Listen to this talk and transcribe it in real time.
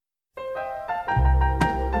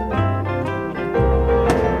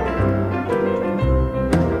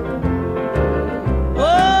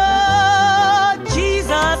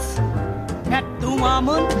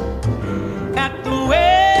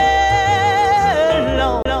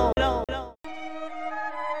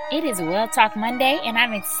It is Well Talk Monday, and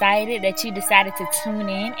I'm excited that you decided to tune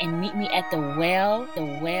in and meet me at the well.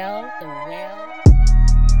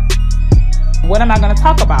 What am I going to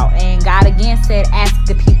talk about? And God again said, ask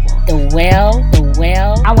the people. The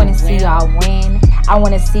well. I want to see y'all win. I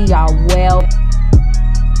want to see y'all well.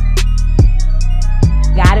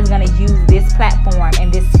 God is going to use this platform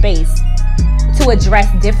and this space to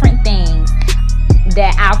address different things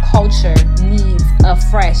that our culture needs a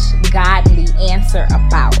fresh, godly answer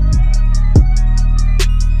about.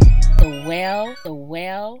 The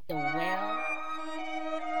well.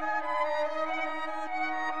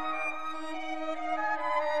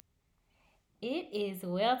 It is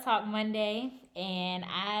Well Talk Monday, and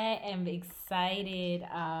I am excited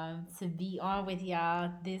to be on with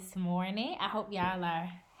y'all this morning. I hope y'all are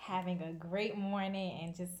having a great morning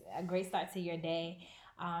and just a great start to your day.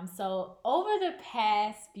 So over the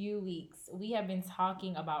past few weeks, we have been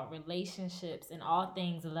talking about relationships and all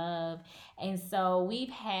things love. And so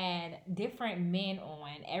we've had different men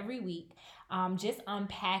on every week, just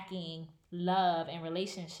unpacking love and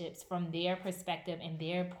relationships from their perspective and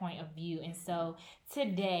their point of view. And so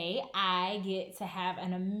today I get to have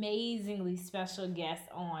an amazingly special guest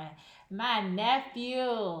on, my nephew,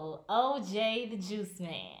 OJ the Juice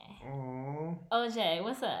Man. Aww. OJ,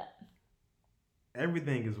 what's up?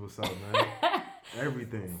 Everything is what's up, man.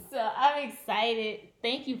 Everything. So I'm excited.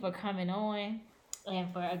 Thank you for coming on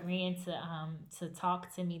and for agreeing to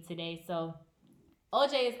talk to me today. So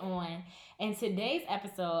OJ is on, and today's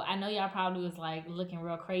episode, I know y'all probably was like looking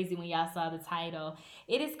real crazy when y'all saw the title.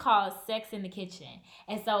 It is called Sex in the Kitchen.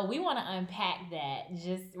 And so we want to unpack that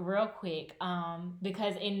just real quick,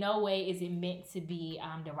 because in no way is it meant to be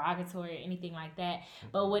derogatory or anything like that.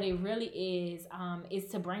 But what it really is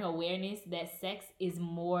to bring awareness that sex is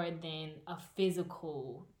more than a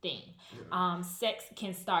physical thing. Sex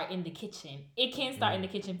can start in the kitchen. It can start in the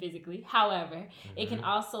kitchen physically. However, it can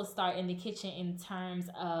also start in the kitchen in terms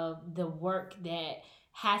of the work that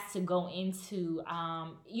has to go into,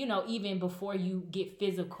 even before you get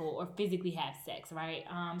physical or physically have sex, right?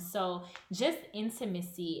 So just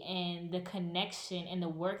intimacy and the connection and the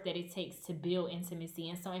work that it takes to build intimacy.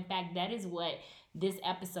 And so, in fact, that is what this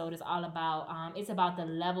episode is all about. It's about the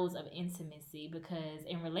levels of intimacy, because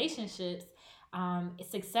in relationships,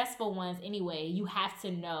 successful ones anyway, you have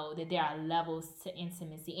to know that there are levels to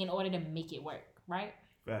intimacy in order to make it work, right?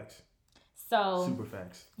 Facts. So Super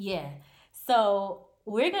facts. Yeah. So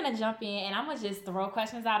we're gonna jump in, and I'm gonna just throw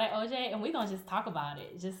questions out at OJ, and we're gonna just talk about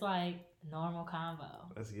it, just like normal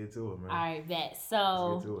convo. Let's get to it, man. All right, bet. Let's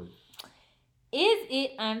So get to it. is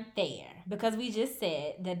it unfair? Because we just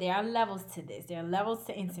said that there are levels to this. There are levels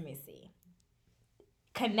to intimacy.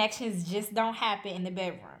 Connections just don't happen in the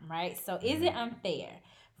bedroom, right? So is it unfair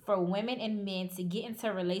for women and men to get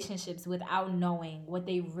into relationships without knowing what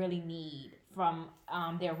they really need from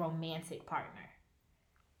their romantic partner?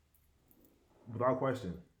 Without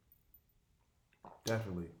question.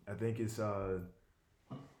 Definitely. I think it's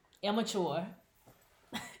Immature.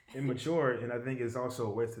 immature, and I think it's also a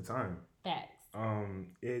waste of time. Facts.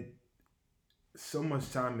 So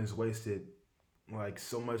much time is wasted, like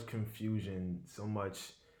so much confusion, so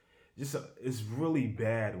much it's really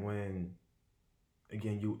bad when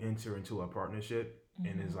again you enter into a partnership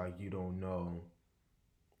and it's like you don't know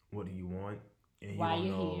what do you want and Why you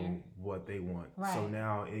you're don't know here. what they want. Right. So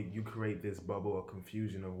now you create this bubble of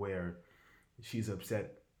confusion of where she's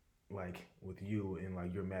upset like with you and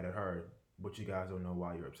like you're mad at her, but you guys don't know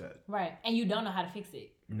why you're upset. Right. And you don't know how to fix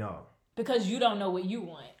it. No. Because you don't know what you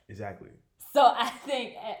want. Exactly. So I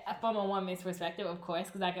think from a woman's perspective, of course,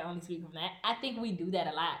 because I can only speak from that, I think we do that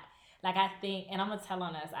a lot. Like I think, and I'm going to tell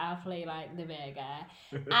on us, I'll play like the bad guy.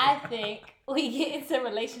 I think we get into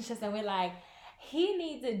relationships and we're like, he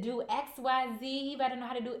needs to do X, Y, Z. He better know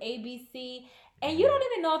how to do A, B, C. And you don't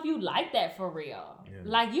even know if you like that for real. Yeah.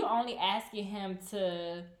 Like you only asking him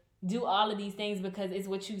to do all of these things because it's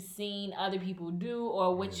what you've seen other people do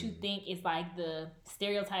or what you think is like the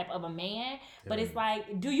stereotype of a man. But it's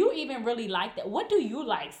like, do you even really like that? What do you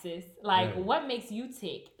like, sis? Like, what makes you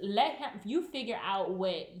tick? Let him, you figure out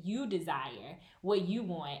what you desire, what you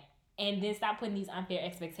want, and then stop putting these unfair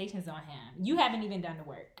expectations on him. You haven't even done the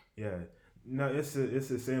work. Yeah. No, it's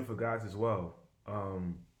the same for guys as well. Oh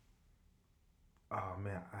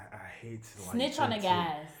man, I hate to like snitch on the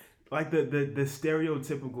guys. Like the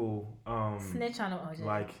stereotypical snitch on them, OJ.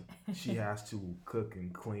 Like she has to cook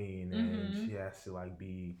and clean and she has to like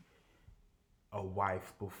be a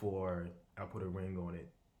wife before I put a ring on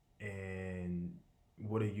it. And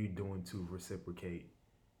what are you doing to reciprocate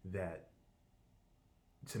that,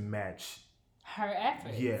 to match her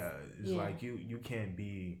efforts? Yeah, it's like you can't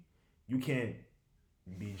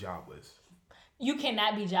be jobless. You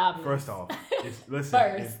cannot be jobless. First off, it's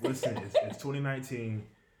 2019.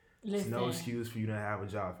 It's no excuse for you to have a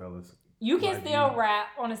job, fellas. You can still rap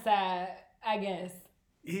on the side, I guess.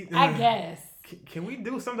 I guess. Can we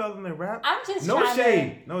do something other than rap? I'm just no trying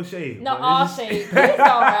shade. to... No shade. No, all shade. Please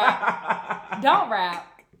don't rap. Don't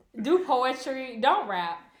rap. Do poetry. Don't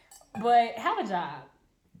rap. But have a job.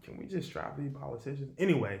 Can we just strive to be politicians?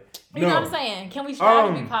 Anyway. You know what I'm saying? Can we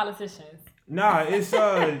strive to be politicians? Nah, it's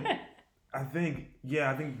I think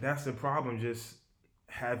that's the problem, just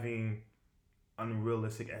having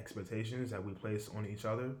unrealistic expectations that we place on each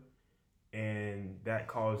other, and that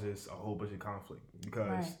causes a whole bunch of conflict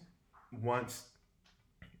because once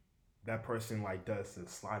that person like does the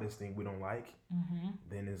slightest thing we don't like,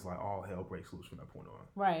 then it's like all hell breaks loose from that point on.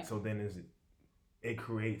 Right. So then it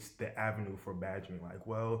creates the avenue for badgering, like,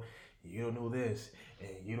 well, you don't know this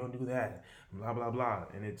and you don't do that, blah blah blah,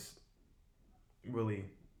 and it's really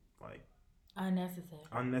like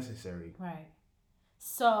unnecessary. Right.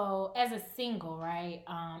 So as a single, right,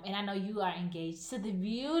 and I know you are engaged to the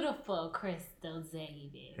beautiful Crystal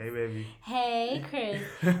Davis. Hey baby. Hey Chris.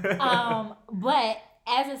 But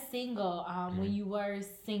as a single, when you were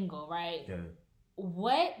single, right? Yeah.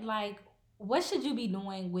 What should you be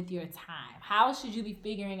doing with your time? How should you be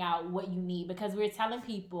figuring out what you need? Because we're telling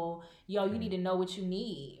people, you need to know what you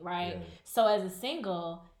need, right? Yeah. So as a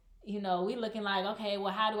single, we looking like, okay,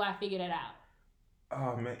 well, how do I figure that out?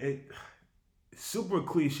 Oh man, it's super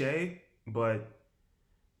cliche, but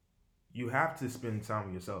you have to spend time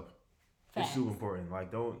with yourself. Facts. It's super important. Like,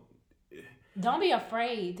 don't be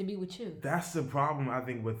afraid to be with you. That's the problem, I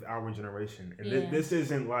think, with our generation. And this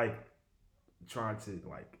isn't like trying to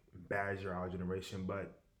like badger our generation,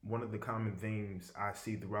 but one of the common themes I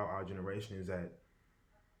see throughout our generation is that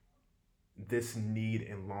this need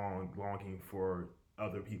and longing for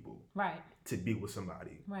other people, right, to be with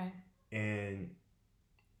somebody, right, and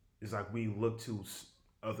it's like we look to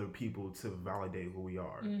other people to validate who we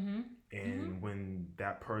are, and when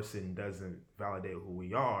that person doesn't validate who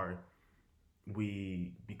we are,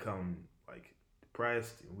 we become like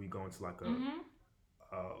depressed, and we go into like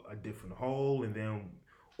a different hole, and then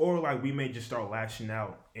or like we may just start lashing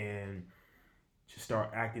out and just start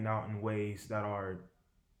acting out in ways that are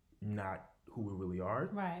not who we really are.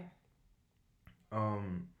 Right.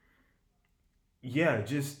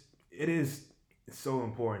 It is so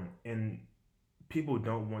important, and people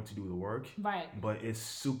don't want to do the work. Right. But it's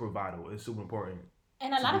super vital. It's super important.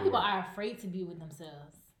 And a lot of people are afraid to be with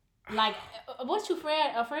themselves. Like, what you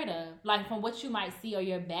afraid of? Like, from what you might see or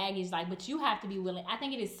your baggage, like, but you have to be willing. I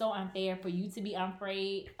think it is so unfair for you to be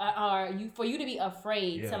afraid, for you to be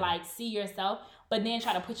afraid to, like, see yourself, but then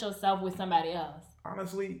try to put yourself with somebody else.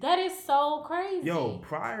 Honestly. That is so crazy. Yo,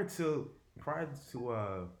 prior to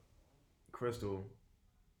Crystal,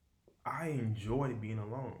 I enjoyed being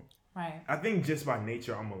alone. Right. I think just by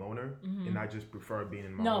nature, I'm a loner, and I just prefer being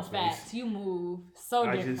in my own space. No, facts. You move so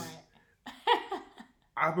different.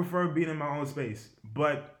 I prefer being in my own space,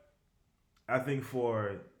 but I think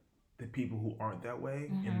for the people who aren't that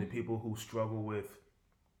way and the people who struggle with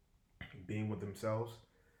being with themselves,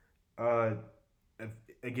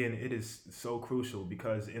 again, it is so crucial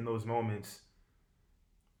because in those moments,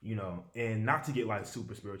 and not to get like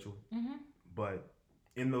super spiritual, but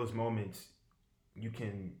in those moments, you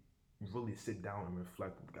can really sit down and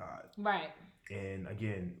reflect with God. Right. And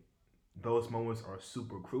again, those moments are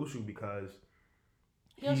super crucial because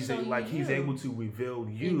he's He's able to reveal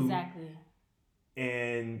you. Exactly.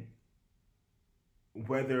 And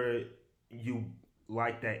whether you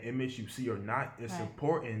like that image you see or not, it's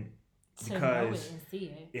important to because know it and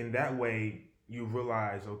see it. In that way you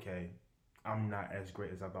realize, okay, I'm not as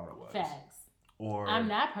great as I thought I was. Facts. Or I'm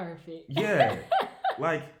not perfect. Yeah.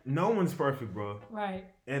 Like, no one's perfect, bro. Right.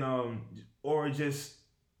 And or just,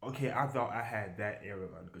 okay, I thought I had that area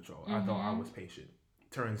under control. I thought I was patient.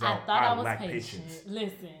 Turns out I lack patience.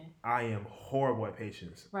 Listen. I am horrible at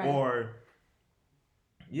patience. Right. Or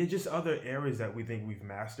just other areas that we think we've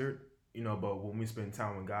mastered, but when we spend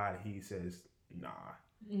time with God, he says, nah.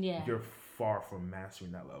 Yeah. You're far from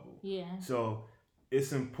mastering that level. Yeah. So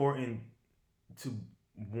it's important to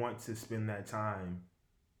want to spend that time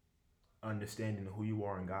understanding who you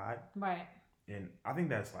are in God. Right. And I think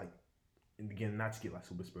that's like, and again, not to get like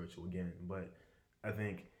super spiritual again, but I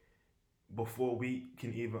think before we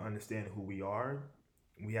can even understand who we are,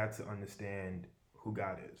 we have to understand who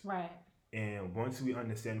God is. Right. And once we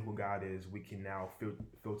understand who God is, we can now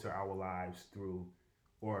filter our lives through,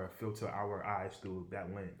 or filter our eyes through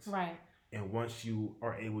that lens. Right. And once you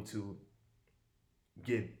are able to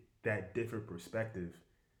get that different perspective,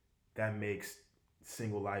 that makes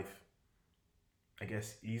single life I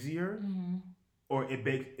guess, easier, or it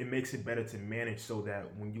makes it better to manage, so that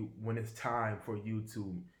when it's time for you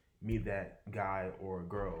to meet that guy or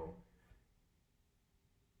girl,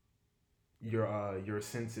 your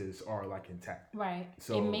senses are like intact. Right.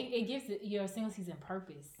 So it gives your single season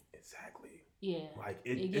purpose. Exactly. Yeah. Like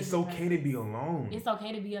it's okay to be alone. It's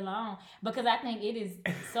okay to be alone, because I think it is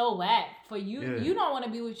so whack for you. Yeah. You don't want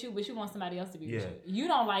to be with you, but you want somebody else to be with you. You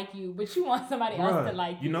don't like you, but you want somebody else to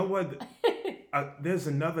like you. You know what? There's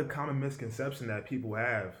another common misconception that people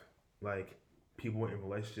have. Like, people in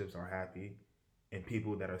relationships are happy, and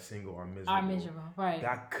people that are single are miserable. Right.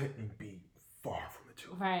 That couldn't be far from the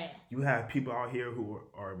truth. Right. You have people out here who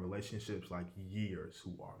are in relationships like years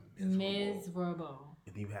who are miserable.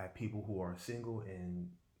 And you have people who are single and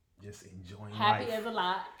just enjoying happy life. As a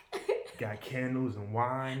lot. Got candles and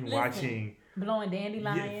wine, watching, blowing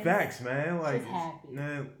dandelions. Yeah, facts, man. Like, just happy.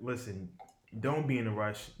 Man, listen, don't be in a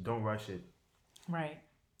rush. Don't rush it. Right.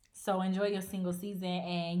 So enjoy your single season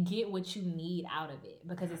and get what you need out of it,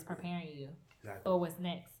 because it's preparing you for what's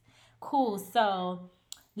next. Cool. So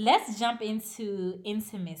let's jump into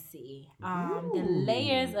intimacy. The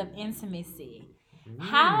layers of intimacy.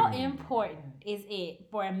 How important is it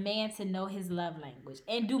for a man to know his love language?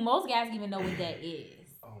 And do most guys even know what that is?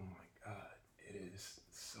 Oh my God, it is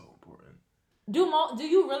so important. Do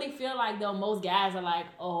you really feel like, though, most guys are like,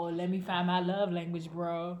 oh, let me find my love language,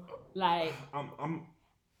 bro? Like, I'm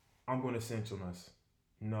going to essentialness.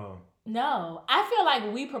 No, I feel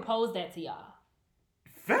like we proposed that to y'all.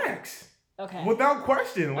 Facts. Okay. Without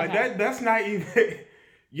question. Like, that's not even.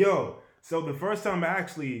 Yo, so the first time I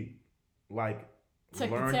actually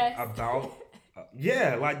learned about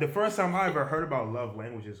like the first time I ever heard about love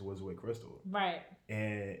languages was with Crystal. Right.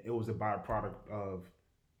 And it was a byproduct of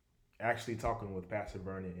actually talking with Pastor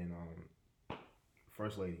Vernon and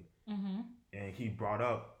First Lady. And he brought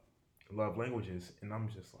up love languages, and I'm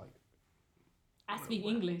just like, I speak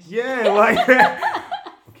English. Yeah, like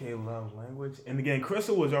okay, love language. And again,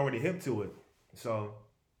 Crystal was already hip to it. So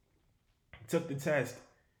took the test.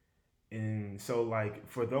 And so, like,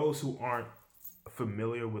 for those who aren't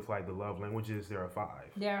familiar with like the love languages, there are 5.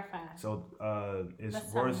 So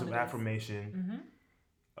it's words of affirmation,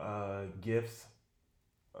 gifts.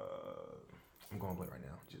 I'm going blank right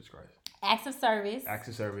now. Jesus Christ. Acts of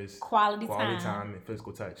service. Quality time, and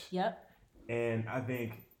physical touch. Yep. And I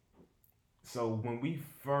think so. When we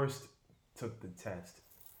first took the test,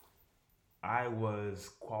 I was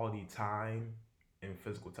quality time and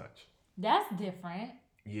physical touch. That's different.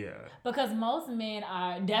 Yeah. Because most men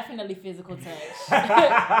are definitely physical touch.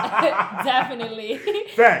 Definitely.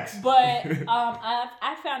 Facts. But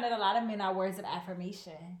I found that a lot of men are words of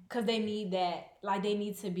affirmation, because they need that, like, they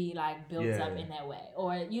need to be like built up in that way,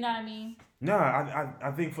 or you know what I mean? No,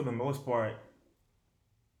 I think for the most part,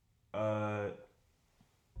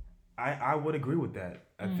 I would agree with that.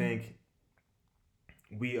 I think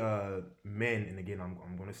we men, and again I'm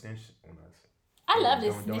going to snitch on us. I love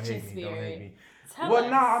this snitching spirit. Don't hate me.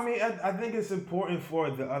 I mean, I think it's important for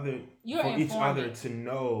each other to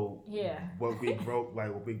know what we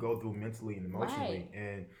what we go through mentally and emotionally. Right.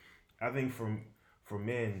 And I think for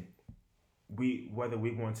men, whether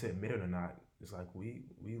we want to admit it or not, it's like we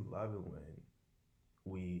love it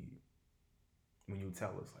when you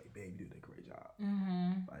tell us, like, babe, you did a great job.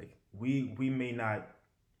 Like, we may not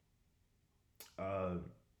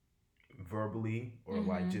verbally or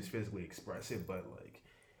like just physically express it, but like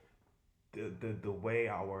the way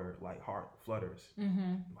our like heart flutters,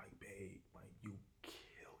 like, babe, like, you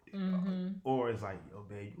killed it, or it's like, yo,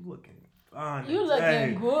 babe, you looking fine, you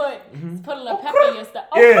looking good. Put a little pepper in your stuff.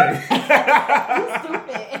 You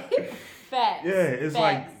stupid. Facts. Yeah, it's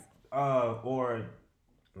facts. Like or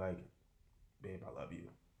like, babe, I love you.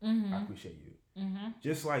 I appreciate you.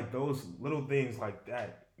 Just like those little things like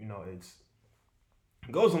that, you know, it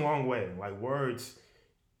goes a long way. Like, words,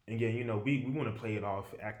 again, you know, we want to play it off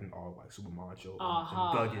acting all like super macho and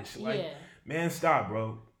thuggish. Like, man, stop,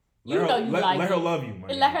 bro. Let her love you,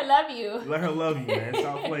 man. Let her love you. Let her love you, man.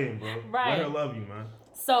 Stop playing, bro. Right. Let her love you, man.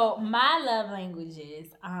 So my love languages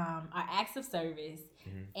are acts of service,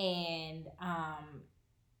 and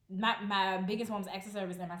my biggest one was acts of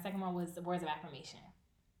service, and my second one was words of affirmation.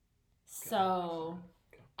 So,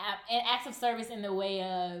 and acts of service in the way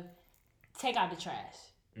of take out the trash.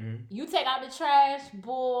 You take out the trash,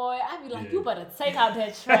 boy. I be like, you better take out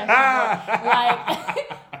that trash,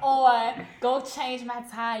 like, or go change my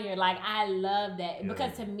tire. Like, I love that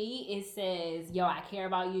because to me it says, yo, I care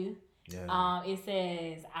about you. Yeah. It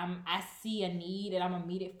says I see a need and I'm gonna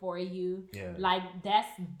meet it for you. Yeah. Like, that's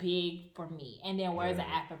big for me. And then words of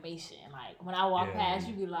affirmation. Like, when I walk past,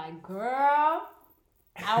 you be like, girl,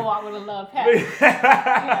 I walk with a love pattern. You know what I'm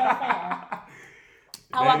saying?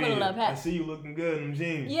 I walk with a love pattern. I see you looking good in them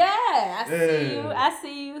jeans. Yeah, I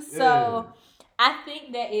see you. So I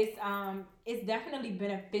think that it's definitely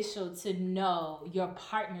beneficial to know your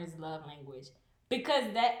partner's love language. Because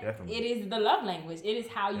it is the love language. It is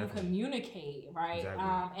how you communicate, right?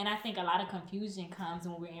 Exactly. And I think a lot of confusion comes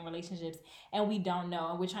when we're in relationships and we don't know,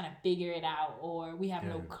 and we're trying to figure it out, or we have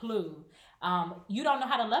no clue. You don't know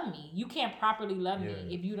how to love me. You can't properly love me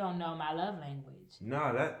if you don't know my love language.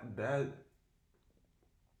 No, that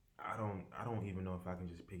I don't even know if I can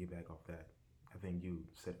just piggyback off that. I think you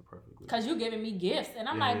said it perfectly. Cause you giving me gifts, and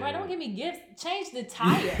I'm like, bro, don't give me gifts. Change the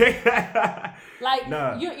tire. Like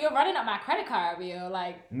you're running up my credit card bill.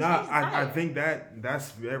 Like I think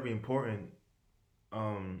that's very important.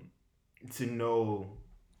 To know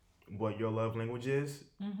what your love language is,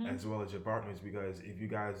 as well as your partner's, because if you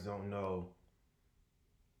guys don't know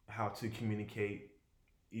how to communicate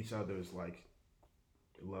each other's like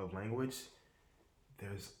love language,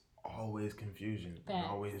 there's always confusion and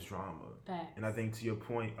always drama. And I think to your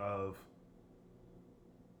point of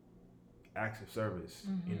acts of service,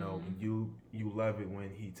 you know, you love it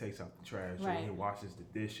when he takes out the trash, or when he washes the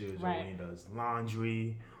dishes, or when he does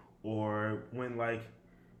laundry, or when like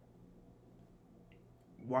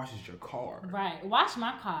washes your car. Right. Wash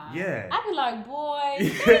my car. Yeah. I'd be like,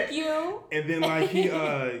 boy, thank you. And then like he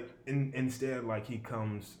instead like he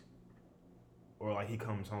comes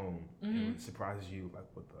home and surprises you like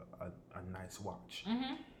with a nice watch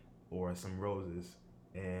or some roses,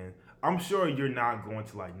 and I'm sure you're not going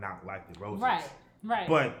to like not like the roses, right,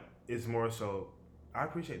 but it's more so I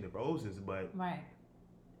appreciate the roses, but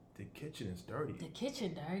the kitchen is dirty,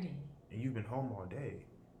 and you've been home all day.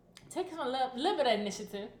 Take a little bit of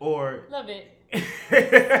initiative, or a little bit.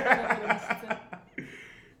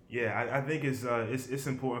 Yeah, I think it's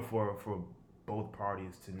important for both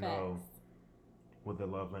parties to know what the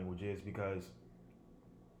love language is, because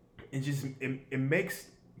it makes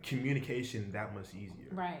communication that much easier.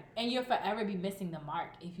 Right. And you'll forever be missing the mark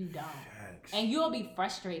if you don't. Facts. And you'll be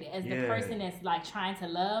frustrated as the person that's like trying to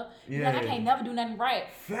love. You're like, I can't never do nothing right.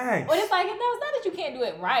 Facts. But it's like, no, it's not that you can't do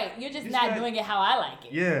it right. You're just not doing it how I like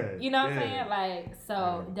it. Yeah. You know what I'm saying? Like,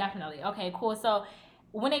 so definitely. Okay, cool. So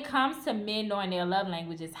when it comes to men knowing their love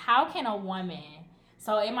languages, how can a woman...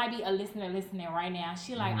 So it might be a listener listening right now.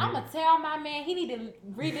 She like, I'm going to tell my man he need to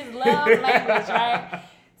read his love language, right?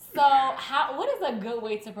 So what is a good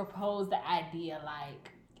way to propose the idea? Like,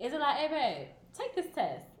 is it like, hey, babe, take this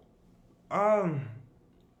test? I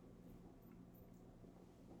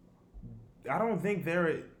don't think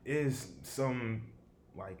there is some,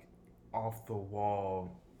 like,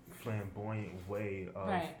 off-the-wall, flamboyant way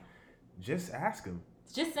of just ask him.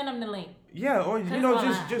 Just send them the link. Yeah, or, you know,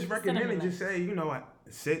 just recommend it. Just say, you know,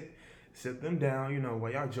 sit them down, you know,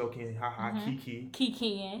 while y'all joking,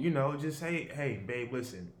 kikiing. You know, just say, hey, babe,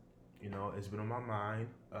 listen, you know, it's been on my mind.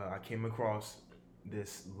 I came across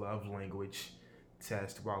this love language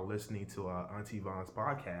test while listening to Auntie Von's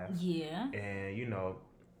podcast. Yeah. And, you know,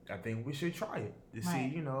 I think we should try it to see,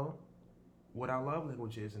 you know, what our love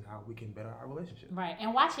language is and how we can better our relationship. Right.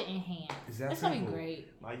 And watch it enhance. It's going to be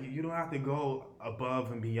great. Like, you don't have to go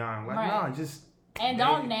above and beyond. Like, nah, just... And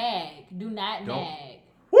don't nag. Do not nag.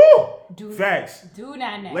 Woo! Facts. Do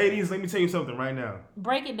not nag. Ladies, let me tell you something right now.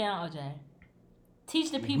 Break it down, OJ.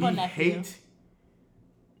 Teach the people nephew. We hate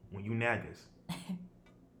when you nag us.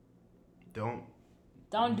 Don't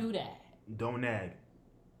do that. Don't nag.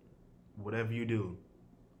 Whatever you do,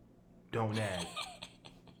 don't nag.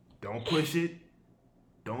 Don't push it.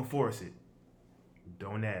 Don't force it.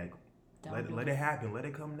 Don't nag. Let it happen. Let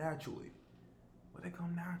it come naturally.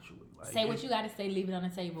 Like, say what you got to say. Leave it on the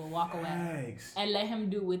table. Walk away. And let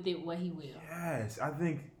him do with it what he will. Yes, I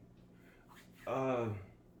think a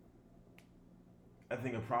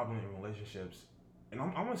problem in relationships, and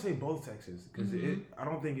I'm gonna say both sexes, because I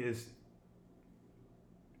don't think it's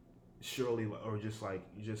surely or just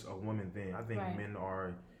a woman thing. I think men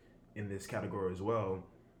are in this category as well.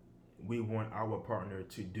 We want our partner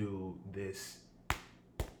to do this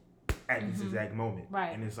at this exact moment.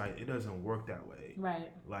 Right. And it's like, it doesn't work that way.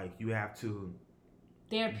 Right. Like, you have to...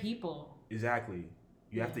 They're people. Exactly.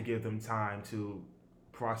 You have to give them time to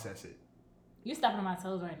process it. You're stepping on my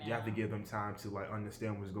toes right now. You have to give them time to, like,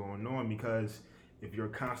 understand what's going on, because if you're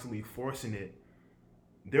constantly forcing it,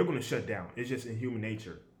 they're going to shut down. It's just in human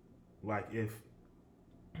nature. Like, if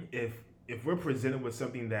we're presented with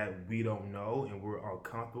something that we don't know and we're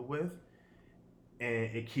uncomfortable with,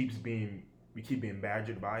 and we keep being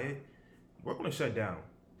badgered by it, we're going to shut down.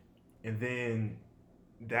 And then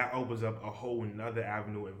that opens up a whole another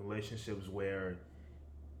avenue in relationships where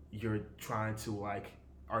you're trying to, like,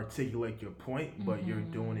 articulate your point, but you're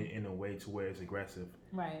doing it in a way to where it's aggressive.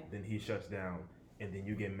 Right. Then he shuts down, and then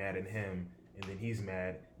you get mad at him, and then he's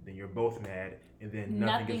mad, then you're both mad, and then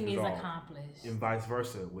nothing gets resolved. Is accomplished. And vice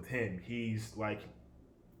versa with him. He's like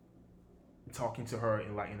talking to her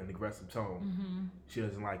in like in an aggressive tone. She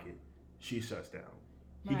doesn't like it. She shuts down.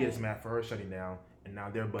 He gets mad for her shutting down, and now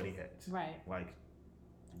they're buddy heads. Right. Like,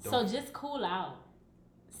 so just cool out.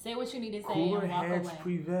 Say what you need to say Cooler and walk heads away.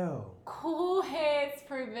 prevail. Cool heads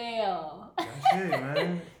prevail. That's it,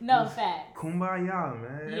 man. No Just facts. Kumbaya,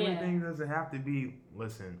 man. Yeah. Everything doesn't have to be,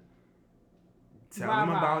 listen, tell Rah, him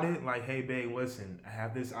rah. about it. Like, hey, babe, listen, I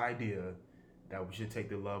have this idea that we should take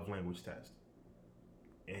the love language test.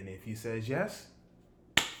 And if he says yes,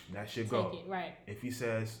 that should go. Take it, right. If he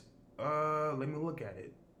says, let me look at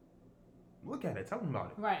it. Look at it. Tell him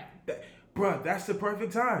about it. Right. Bruh, that's the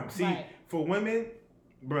perfect time. See, Right. for women,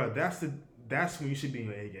 bruh, that's when you should be in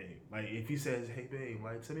your A game. Like, if he says, hey, babe,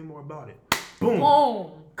 like, tell me more about it. Boom.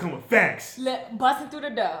 Boom. Come with facts. Busting through the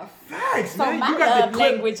door. Facts, So man. my You got love the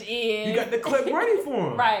clip. language is. You got the clip ready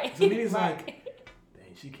for him. Right. So then he's Right. like,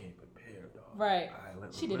 dang, she came prepared, dog. Right. All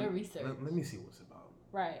right, She did her research. Let me see what's about.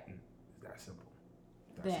 Right. It's that simple.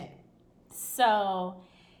 Bet. So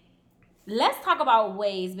let's talk about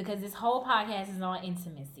ways, because this whole podcast is on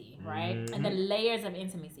intimacy, right? And the layers of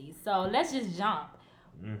intimacy. So let's just jump.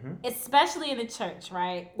 Especially in the church,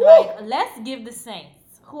 right? Woo! Like, let's give the saints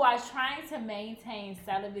who are trying to maintain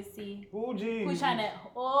celibacy, Oh, geez. who's trying to,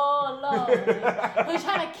 oh Lord, who's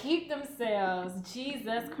trying to keep themselves,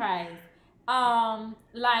 Jesus Christ.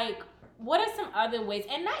 Like, what are some other ways,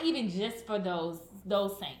 and not even just for those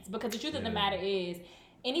saints, because the truth of the matter is,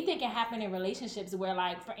 anything can happen in relationships where,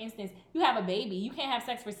 like, for instance, you have a baby, you can't have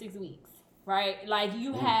sex for 6 weeks, right? Like,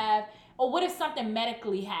 you have, or what if something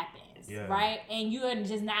medically happens? Right? And you're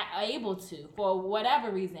just not able to, for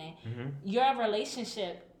whatever reason. Your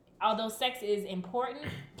relationship, although sex is important,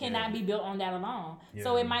 cannot be built on that alone.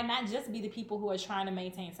 So it might not just be the people who are trying to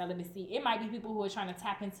maintain celibacy. It might be people who are trying to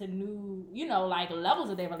tap into new, like, levels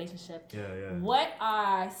of their relationship. What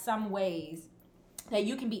are some ways that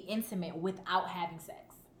you can be intimate without having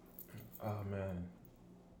sex? Oh, man.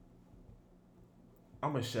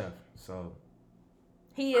 I'm a chef, so.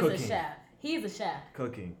 He is Cooking. a chef. He is a chef.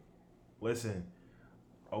 Cooking. Listen,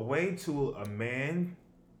 a way to a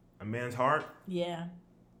man's heart, Yeah.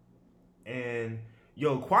 and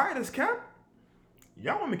quiet as kept,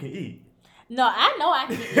 y'all women can eat. No, I know I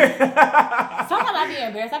can eat. Sometimes I be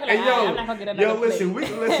embarrassed. I be like, I'm not gonna get another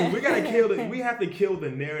plate. We gotta we have to kill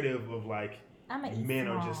the narrative of like I'ma eat men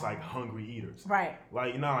small. are just like hungry eaters. Right.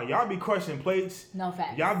 Like, nah, y'all be crushing plates. No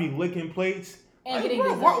facts. Y'all be licking plates. And Like, getting bro,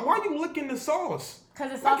 dessert. why you licking the sauce?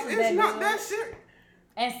 Because the sauce is It's not good. that serious.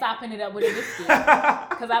 And sopping it up with a biscuit.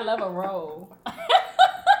 Because I love a roll.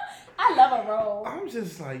 I love a roll. I'm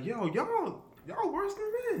just like, y'all worse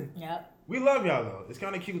than men. Yep. We love y'all though. It's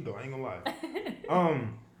kind of cute though. I ain't gonna lie.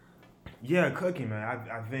 Yeah, cooking, man.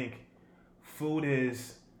 I think food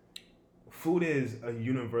is a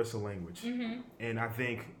universal language, and I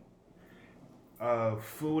think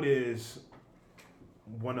food is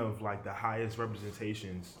one of like the highest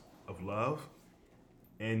representations of love,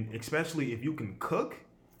 and especially if you can cook,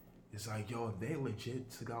 it's like, yo, they legit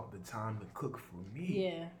took out the time to cook for me.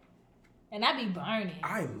 Yeah. And I be burning.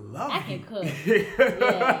 I love I you. can cook.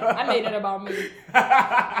 Yeah. I made it about me.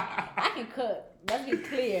 I can cook. Let's be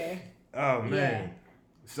clear. Oh man. Yeah.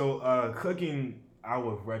 So cooking, I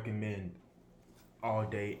would recommend all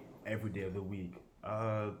day, every day of the week.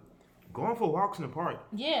 Going for walks in the park.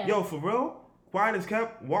 Yeah. Yo, for real, quiet as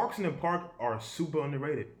kept, walks in the park are super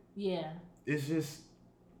underrated. Yeah. It's just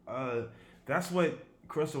that's what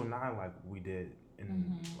Crystal and I like we did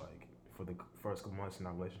in like for the first couple months in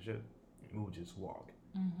our relationship. We would just walk.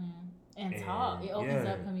 And talk. It opens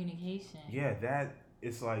up communication. Yeah, that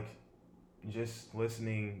it's like just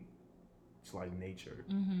listening to like nature.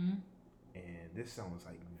 And this sounds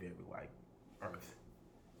like very like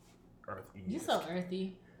earthy. You so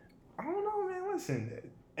earthy. I don't know,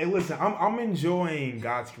 man. Listen, I'm enjoying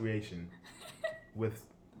God's creation with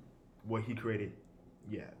what He created.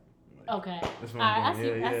 Yeah. Like, Okay. That's what I I'm see.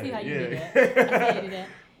 doing. I see how you did that. Yeah. I see how you did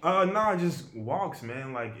that. Nah, just walks,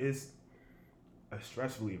 man. Like, it's a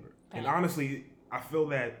stress reliever. And honestly, I feel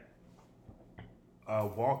that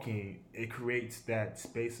walking, it creates that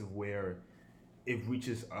space of where it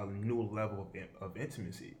reaches a new level of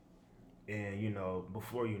intimacy. And,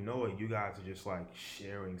 before you know it, you guys are just like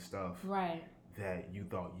sharing stuff Right. that you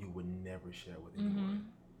thought you would never share with anyone.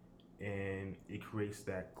 And it creates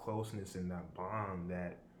that closeness and that bond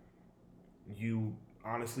that you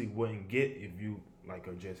honestly wouldn't get if you like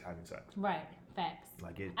are just having sex. Right. Facts.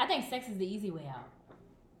 Like it. I think sex is the easy way out.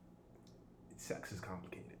 sex is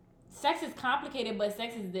complicated. Sex is complicated, but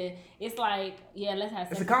sex is it's like, yeah, let's have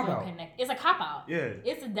sex. It's a cop-out. It's a cop-out. Yeah.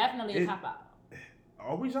 It's definitely a cop-out.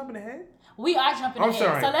 Are we jumping ahead? We are jumping ahead.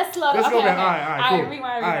 Sorry. So let's slow down. Let's go Okay, back. okay. All right, cool.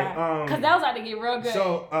 Rewind. Because that was about to get real good.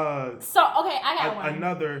 So, okay, I got one.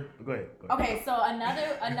 Go ahead. Okay, so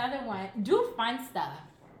another one. Do fun stuff.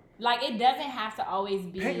 Like, it doesn't have to always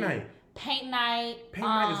be Paint night. Paint night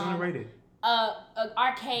is underrated.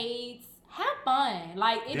 Arcades. Have fun.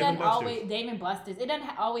 Like, it doesn't always Dave and Buster's. It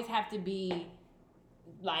doesn't always have to be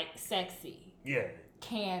like sexy. Yeah.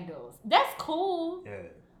 Candles. That's cool. Yeah.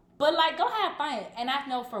 But like, go have fun. And I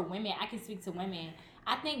know for women, I can speak to women.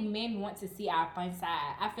 I think men want to see our fun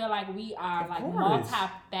side. I feel like we are like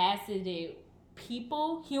multifaceted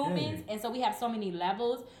people, humans, and so we have so many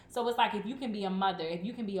levels. So it's like, if you can be a mother, if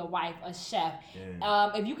you can be a wife, a chef,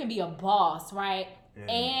 if you can be a boss, right? Yeah.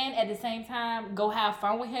 And at the same time, go have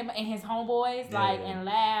fun with him and his homeboys, and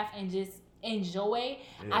laugh and just enjoy.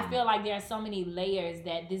 Yeah. I feel like there are so many layers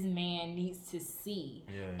that this man needs to see.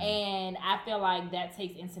 Yeah. And I feel like that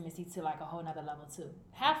takes intimacy to like a whole nother level too.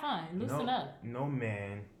 Have fun. Loosen up. No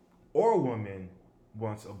man or woman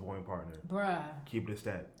wants a boring partner. Bruh. Keep it a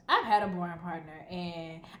stat. I've had a boring partner,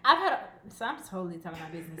 and so I'm totally telling my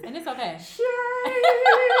business, and it's okay.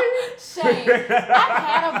 Shame. I've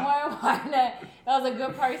had a boring partner that was a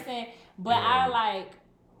good person, but I like,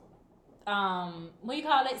 what do you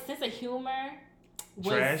call it? Sense of humor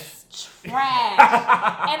was trash.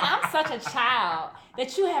 And I'm such a child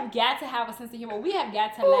that you have got to have a sense of humor. We have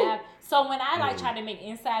got to laugh. So when I try to make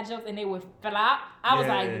inside jokes and they would flop, I was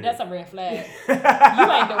like, that's a red flag. You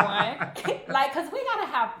ain't the one. Like, cause we gotta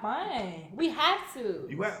have fun. We have to.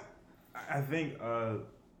 I think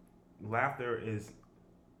laughter is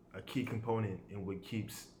a key component in what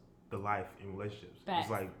keeps the life in relationships. Facts.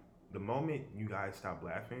 It's like the moment you guys stop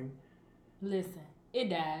laughing. Listen, it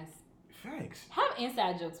dies. Facts. Have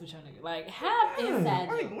inside jokes with your nigga. Like, have inside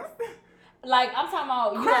jokes. Like, I'm talking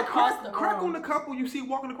about you across the room. Crack on the couple you see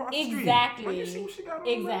walking across the street. Exactly. Like, you see what she got on.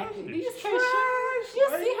 Exactly. Do you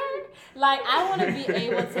see her? Like, I want to be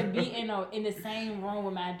able to be in the same room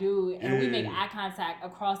with my dude, and we make eye contact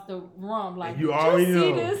across the room. Like, you already know.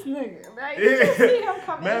 See this nigga, right? You see him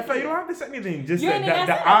coming. Matter of fact, you don't have to say anything. Just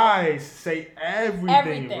the eyes say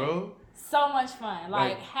everything, bro. So much fun.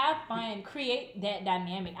 Like, have fun. Create that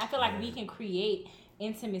dynamic. I feel like we can create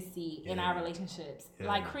intimacy in our relationships. Yeah.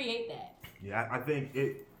 Like, create that. Yeah, I think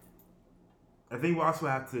we also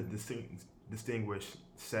have to distinguish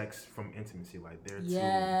sex from intimacy. Like, they're two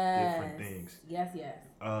different things. Yes.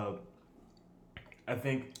 I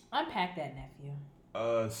think unpack that,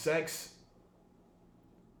 nephew. Sex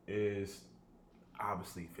is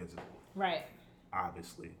obviously physical. Right.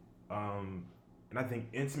 Obviously. And I think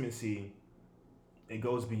intimacy, it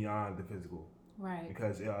goes beyond the physical. Right.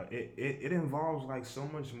 Because it involves like so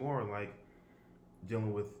much more, like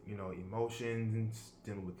dealing with, emotions,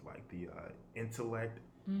 dealing with like the intellect.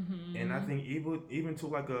 Mm-hmm. And I think even to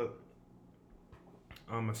like a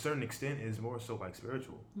certain extent is more so like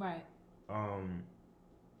spiritual. Right.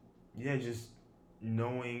 Just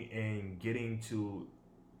knowing and getting to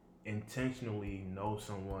intentionally know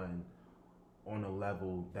someone on a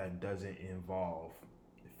level that doesn't involve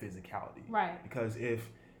physicality. Right. Because if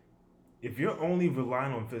you're only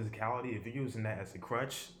relying on physicality, if you're using that as a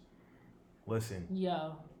crutch, listen.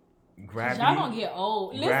 Yo. Gravity. Y'all gonna get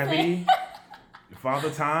old. Gravity.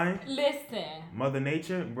 Father Time. Listen. Mother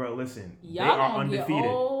Nature. Bro, listen. Y'all they are undefeated.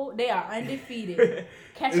 Get old. They are undefeated.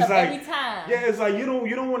 Catch up like, every time. Yeah, it's like you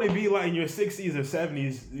don't want to be like in your 60s or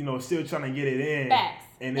 70s, still trying to get it in. Facts.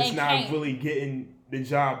 And it's not really getting the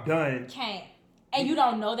job done. Can't. And you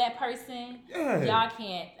don't know that person. Yeah. Y'all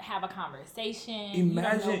can't have a conversation. Imagine, you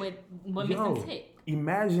don't know what makes them tick.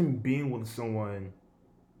 Imagine being with someone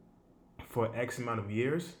for X amount of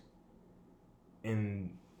years, and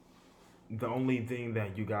the only thing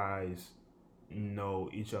that you guys know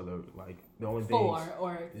each other, like the only thing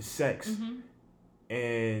is sex. Mm-hmm.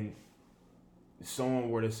 And someone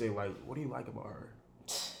were to say like, what do you like about her?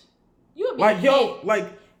 You would be like, hit. yo, like,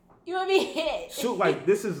 you would be hit. So like,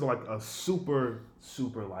 this is like a super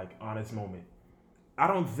like honest moment. I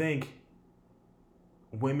don't think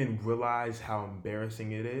women realize how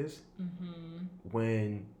embarrassing it is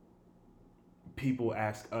when people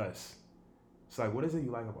ask us. It's like, what is it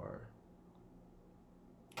you like about her?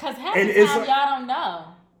 Because half the time, like, y'all don't know.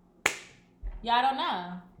 Y'all don't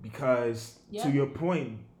know. Because to your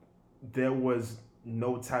point, there was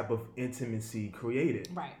no type of intimacy created.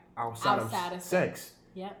 Right. Outside of sex.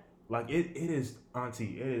 Yep. Like, it is,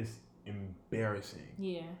 auntie, it is embarrassing.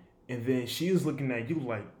 Yeah. And then she's looking at you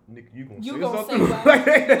like, Nick, you gonna say what? something? You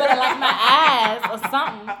better like my ass or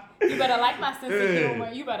something. You better like my sense of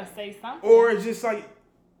humor. You better say something. Or it's just like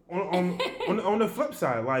on the flip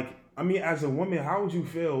side, like I mean, as a woman, how would you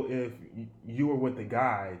feel if you were with a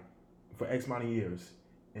guy for X amount of years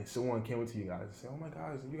and someone came up to you guys and said, "Oh my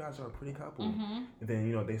God, you guys are a pretty couple," and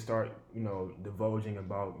then they start divulging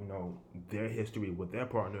about their history with their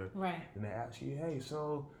partner, right? And they ask you, "Hey,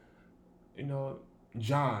 so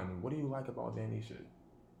John, what do you like about Danisha?"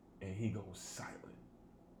 And he goes silent.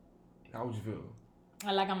 How would you feel?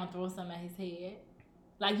 Like I'm gonna throw something at his head.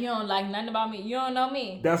 Like you don't like nothing about me. You don't know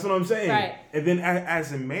me. That's what I'm saying. Right. And then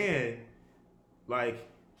as a man, like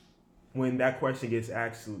when that question gets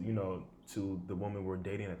asked to the woman we're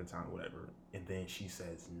dating at the time, whatever, and then she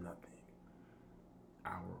says nothing,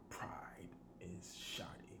 our pride is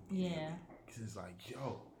shot immediately. Yeah. Because it's like,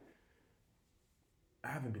 yo, I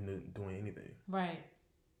haven't been doing anything. Right.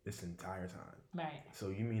 This entire time. Right. So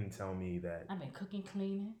you mean to tell me that I've been cooking,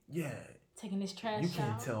 cleaning. Yeah. Taking this trash You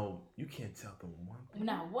can't out. You can't tell them one thing.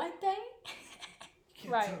 Not one thing. You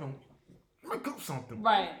can't Right. tell them. Make up something.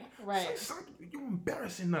 Right. Say Right. something. You're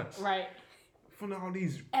embarrassing us. Right. From all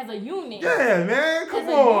these. As a unit. Yeah, man. Come As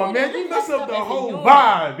a on, unit, man. we You mess messed up up the as a whole unit.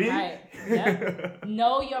 vibe, B. Right. Yep.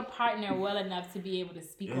 Know your partner well enough to be able to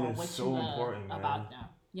speak It on is what so you love important, man. about them.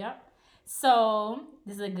 Yep. So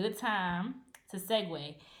this is a good time to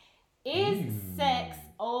segue. Is sex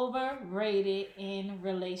overrated in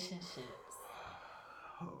relationships?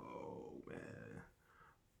 Oh man.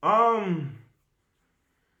 Oh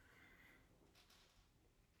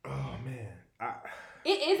man.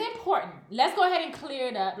 It is important. Let's go ahead and clear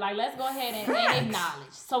it up. Like, let's go ahead and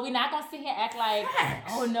acknowledge. So we're not gonna sit here and act like,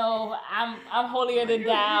 oh no, I'm holier than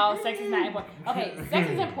thou. Sex is not important. Okay, sex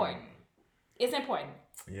is important. It's important.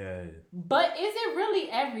 Yeah. But is it really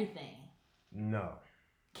everything? No.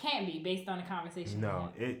 Can't be based on the conversation.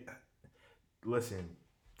 No. Listen.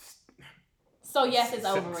 So yes, it's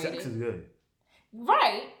overrated. Sex is good.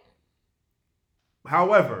 Right.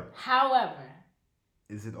 However,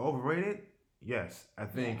 is it overrated? Yes, I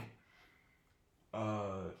think.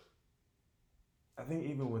 I think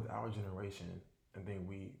even with our generation, I think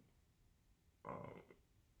we,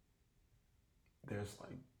 there's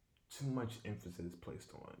like too much emphasis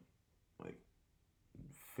placed on like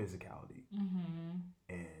physicality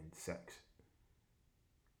and sex.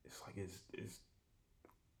 It's like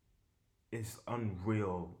it's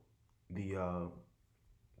unreal the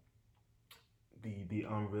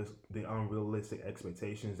unrealistic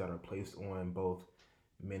expectations that are placed on both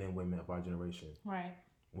men and women of our generation. Right.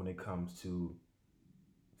 When it comes to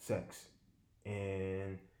sex.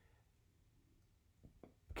 And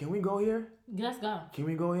can we go here? Let's go. Can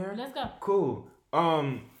we go here? Let's go. Cool.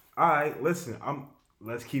 All right, listen.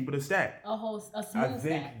 Let's keep it a stack. A smooth I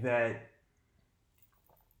think stack. that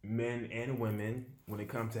men and women, when it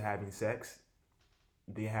comes to having sex,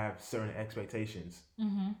 they have certain expectations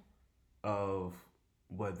of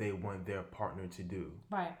what they want their partner to do.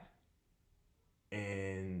 Right.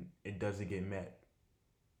 And it doesn't get met.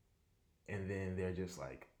 And then they're just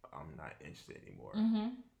like, I'm not interested anymore.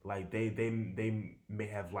 Like they may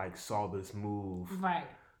have like saw this move. Right.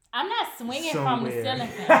 I'm not swinging somewhere from the ceiling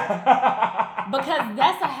fan because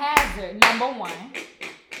that's a hazard. Number one,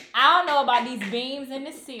 I don't know about these beams in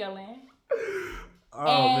the ceiling. Oh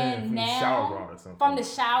and man, from the shower rod or something. From the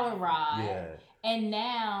shower rod. Yeah. And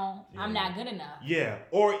now I'm not good enough. Yeah.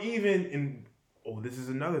 Or even this is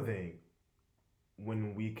another thing.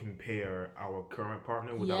 When we compare our current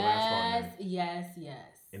partner with our last partner. Yes.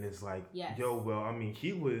 And it's like, yo, well, I mean,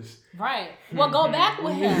 he was... Right. Well, go back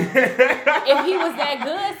with him. If he was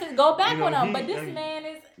that good, go back with him. But this man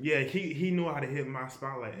is... Yeah, he knew how to hit my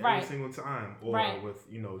spotlight every single time. Or with,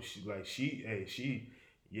 she...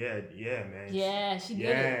 Yeah, man. Yeah, she did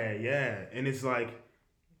it. Yeah. And it's like...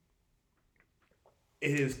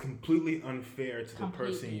 It is completely unfair to the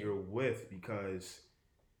person you're with because...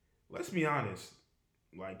 Let's be honest.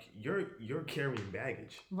 Like, you're carrying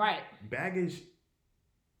baggage. Right. Baggage...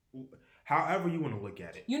 However you want to look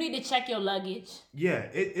at it. You need to check your luggage. Yeah,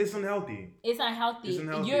 it's unhealthy. It's unhealthy.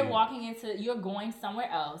 You're going somewhere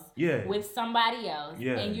else. Yeah. With somebody else.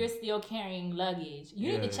 Yeah. And you're still carrying luggage.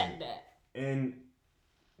 You need to check that. And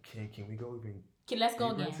can we go even? Let's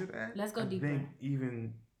go again. Into that? Let's go deeper. I think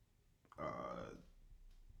even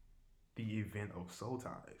the event of soul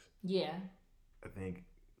ties. Yeah. I think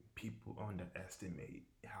people underestimate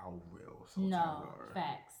how real soul ties are.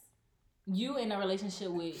 Facts. You in a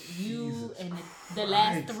relationship with you Jesus and the Christ.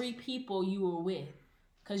 last 3 people you were with.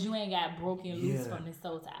 Because you ain't got broken loose from the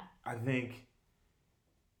soul tie. I think,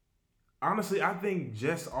 honestly,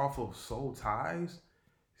 just off of soul ties,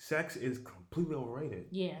 sex is completely overrated.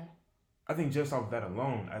 Yeah. I think just off that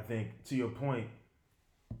alone, I think, to your point,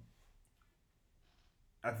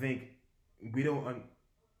 I think we don't.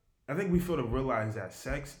 I think we fail to realize that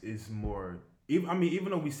sex is more. Even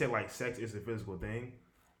though we say like sex is a physical thing,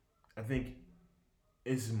 I think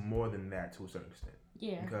it's more than that to a certain extent.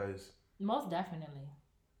 Yeah. Because most definitely.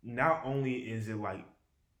 Not only is it like,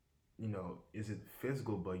 is it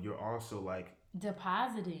physical, but you're also like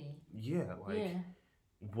depositing. Yeah, like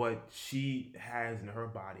what she has in her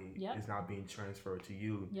body is not being transferred to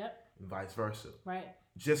you. Yep. And vice versa. Right.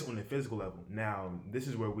 Just on the physical level. Now, this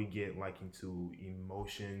is where we get like into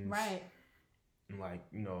emotions. Right. And like,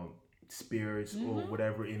 spirits or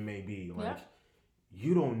whatever it may be. Like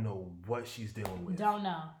you don't know what she's dealing with. Don't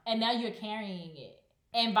know. And now you're carrying it.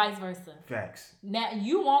 And vice versa. Facts. Now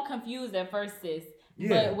you won't confuse at first, sis. Yeah.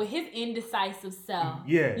 But with his indecisive self,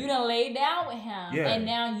 you done laid down with him, and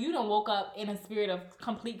now you done woke up in a spirit of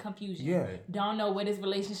complete confusion. Yeah. Don't know where this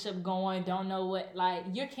relationship going. Don't know what, like,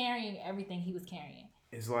 you're carrying everything he was carrying.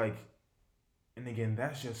 It's like, and again,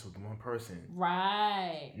 that's just with one person.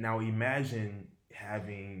 Right. Now imagine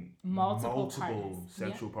having multiple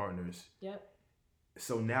sexual partners. Yep.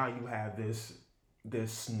 So now you have this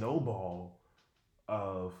snowball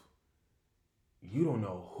of you don't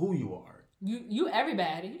know who you are. You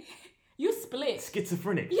everybody. You split.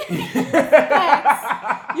 Schizophrenic. You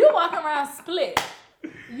walk around split.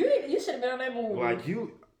 You should have been on that movie. Like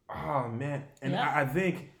oh man. And I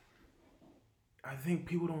think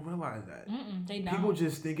people don't realize that. They don't. People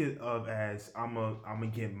just think it of as I'm gonna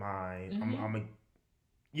get mine. I'm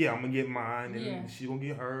gonna get mine, and she gonna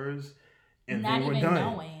get hers, and not then we're even done.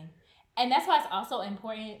 Knowing. And that's why it's also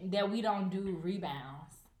important that we don't do rebounds.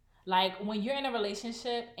 Like when you're in a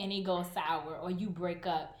relationship and it goes sour or you break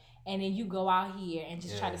up and then you go out here and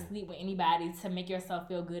just try to sleep with anybody to make yourself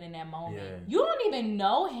feel good in that moment. Yeah. You don't even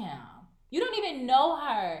know him. You don't even know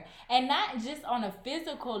her. And not just on a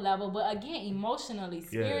physical level, but again, emotionally,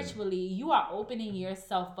 spiritually, you are opening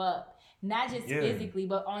yourself up. Not just physically,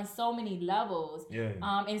 but on so many levels. Yeah.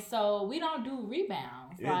 And so we don't do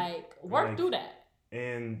rebounds. Work through that.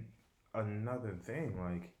 And another thing,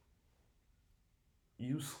 like,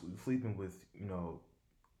 you sleeping with,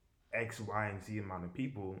 X, Y, and Z amount of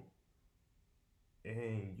people,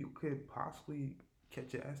 and you could possibly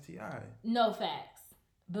catch an STI. No facts.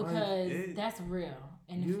 Because that's real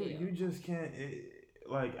in the field. You just can't,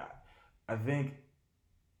 I think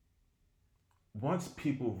once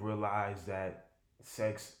people realize that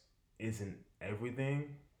sex isn't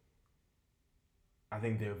everything, I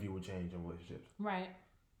think their view will change on relationships. Right.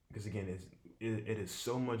 Because again, it is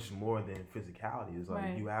so much more than physicality. It's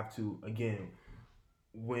like you have to, again,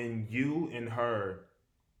 when you and her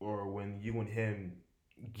or when you and him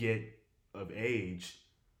get of age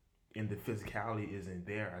and the physicality isn't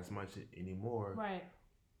there as much anymore, right?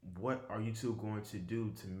 What are you two going to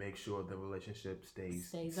do to make sure the relationship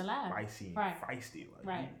stays alive, spicy and feisty?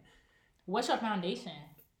 Right. What's your foundation?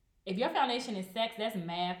 If your foundation is sex, that's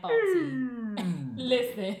mad faulty.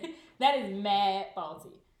 Listen, that is mad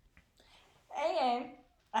faulty. And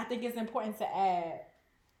I think it's important to add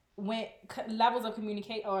when levels of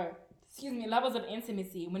levels of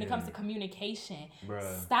intimacy when it comes to communication.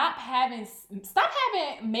 Bruh. Stop having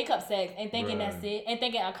makeup sex and thinking that's it, and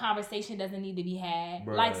thinking a conversation doesn't need to be had.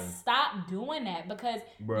 Bruh. Like, stop doing that, because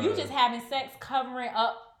you just having sex covering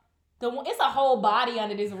up it's a whole body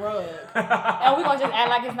under this rug. And we're gonna just act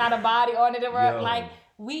like it's not a body under the rug. Yo. Like,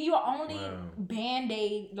 you're only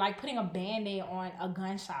Band-Aid, like putting a Band-Aid on a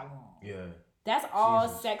gunshot wound. Yeah. That's all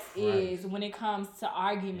sex is when it comes to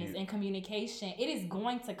arguments and communication. It is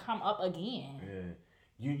going to come up again.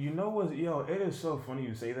 Yeah. You know what? It is so funny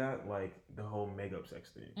you say that, like the whole makeup sex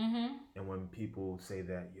thing. Mm-hmm. And when people say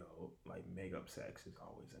that, like makeup sex is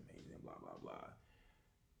always amazing, blah, blah,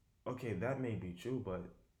 blah. Okay, that may be true, but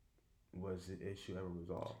was the issue ever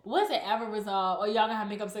resolved? Was it ever resolved? Or y'all gonna have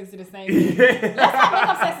makeup sex to the same thing? Let's have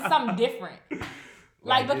makeup sex to something different.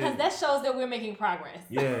 Because that shows that we're making progress.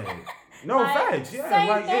 Yeah. No, facts.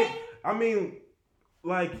 Yeah.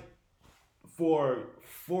 For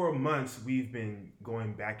 4 months we've been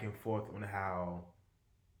going back and forth on how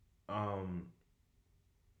I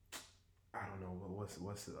don't know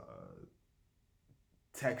what's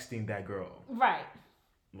texting that girl. Right.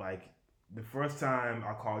 Like, the first time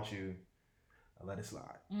I called you, I let it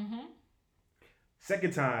slide. Mm-hmm.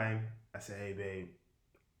 Second time, I said, "Hey, babe,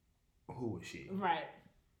 who is she?" Right.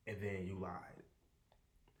 And then you lied.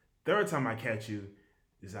 Third time I catch you,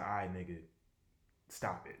 is all right, nigga,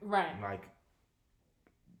 stop it. Right. Like,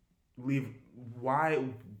 leave. Why?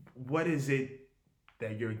 What is it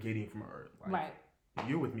that you're getting from her? Like, right.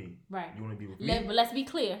 You're with me. Right. You want to be with me? But let's be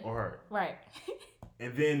clear. Or her. Right.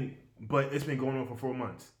 And then, but it's been going on for 4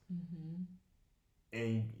 months. Mm-hmm.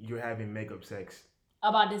 And you're having makeup sex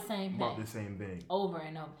about the same thing. About the same thing. Over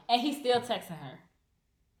and over. And he's still texting her.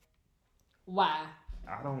 Why?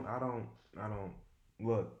 I don't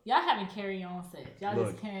look. Y'all having carry on sex. Y'all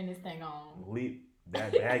Look. just carrying this thing on. Leap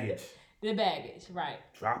that baggage. The baggage, right.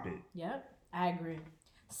 Drop it. Yep, I agree.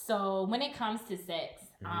 So when it comes to sex,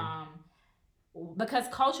 because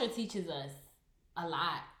culture teaches us a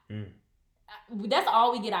lot. That's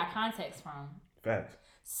all we get our context from. Facts.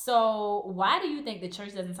 So why do you think the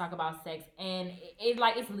church doesn't talk about sex, and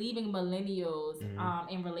it's leaving millennials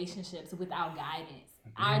in relationships without guidance?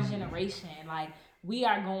 Our generation,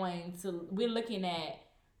 we're looking at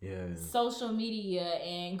social media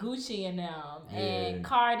and Gucci and them and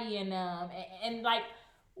Cardi and them and like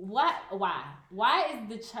what? Why is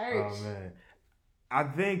the church? Oh man, I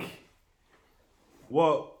think.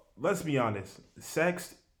 Well, let's be honest.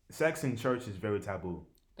 Sex in church is very taboo.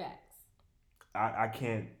 Facts. I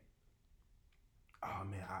can't. Oh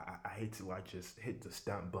man, I hate to just hit the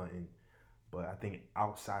stump button, but I think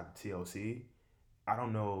outside of TLC, I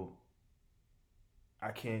don't know.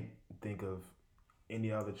 I can't think of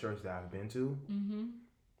any other church that I've been to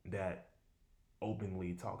that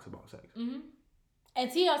openly talks about sex. And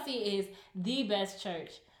TLC is the best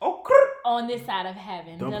church on this side of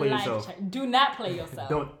heaven. Don't play yourself. Church. Do not play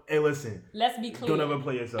yourself. Hey, listen. Let's be clear. Don't ever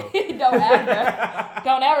play yourself. Don't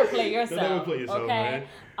ever play yourself. Don't ever play yourself, okay?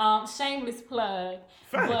 man. Shameless plug.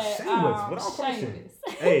 Facts. But, Shameless. Without question.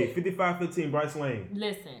 Hey, 5515 Bryce Lane.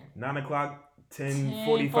 Listen. 9 o'clock.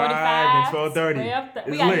 10:45 and 12:30.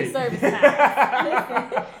 We got new service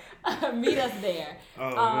time. Meet us there.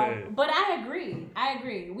 Man. But I agree.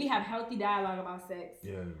 We have healthy dialogue about sex.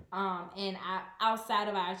 Yeah. And outside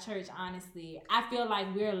of our church, honestly, I feel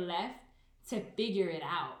like we're left to figure it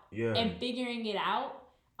out. Yeah. And figuring it out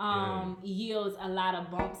yields a lot of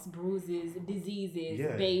bumps, bruises, diseases,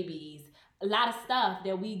 babies, a lot of stuff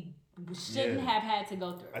that we shouldn't have had to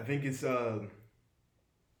go through. I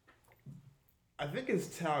think it's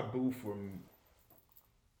taboo for,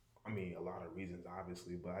 a lot of reasons,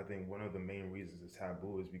 obviously, but I think one of the main reasons it's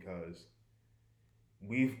taboo is because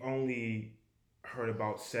we've only heard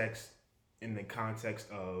about sex in the context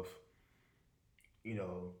of,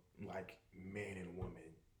 like man and woman,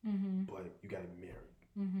 but you gotta be married.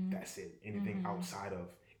 That's it. Anything outside of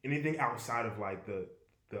like the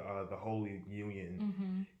holy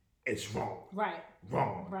union, it's wrong. Right.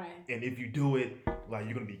 Wrong. Right. And if you do it, like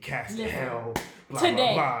you're gonna be cast to hell. Blah, today.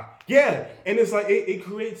 Blah, blah. Yeah. And it's like it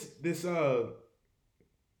creates this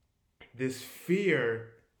this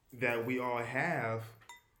fear that we all have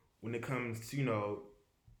when it comes to,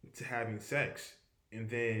 to having sex. And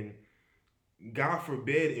then God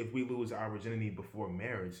forbid if we lose our virginity before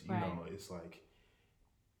marriage, it's like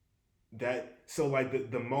that. So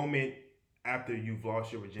like the moment after you've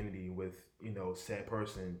lost your virginity with, said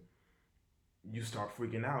person, you start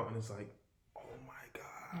freaking out and it's like, oh my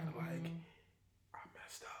God, like I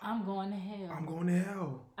messed up. I'm going to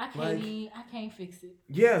hell. I can't fix it.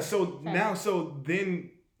 Yeah, so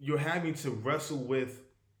then you're having to wrestle with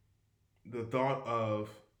the thought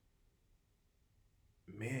of,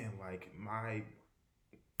 man, like my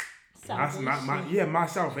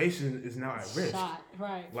salvation is now at risk.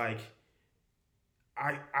 Right. Like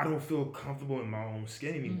I don't feel comfortable in my own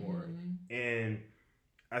skin anymore. And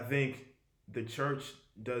I think the church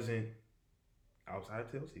doesn't, outside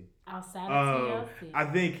of TLC. I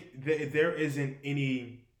think there isn't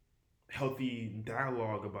any healthy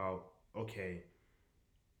dialogue about, okay,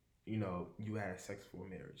 you had sex before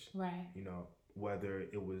marriage. Right. Whether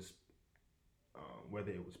it was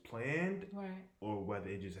planned, right, or whether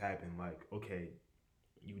it just happened. Like, okay,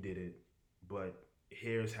 you did it, but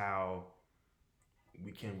here's how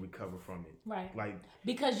we can recover from it. Right. Like,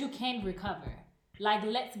 because you can recover. Like,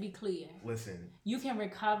 let's be clear. Listen. You can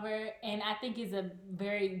recover, and I think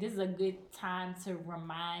this is a good time to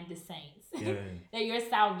remind the saints that your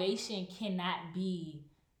salvation cannot be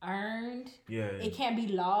earned. Yeah. It can't be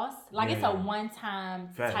lost. Like, it's a one-time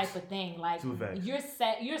type of thing. Like, you're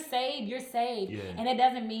saved. Yeah. And it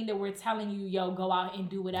doesn't mean that we're telling you, go out and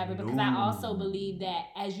do whatever. Because I also believe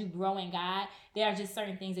that as you grow in God, there are just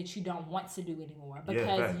certain things that you don't want to do anymore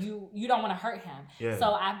because you don't want to hurt him. Yeah.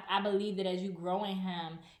 So I believe that as you grow in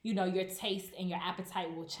him, your taste and your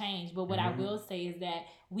appetite will change. But what I will say is that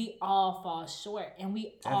we all fall short and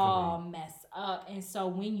we all mess up. And so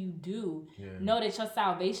when you do, know that your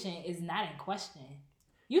salvation is not in question.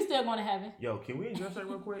 You still going to heaven. Yo, can we address that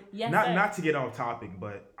real quick? Yes, not to get off topic,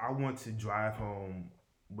 but I want to drive home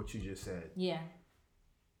what you just said. Yeah.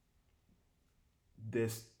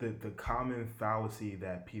 The common fallacy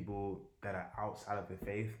that people that are outside of the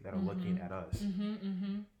faith that are looking at us.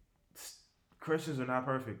 Christians are not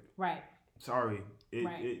perfect. Right. sorry.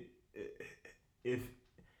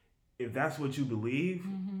 If that's what you believe,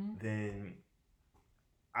 then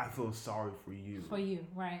I feel sorry for you. For you,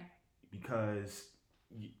 right? Because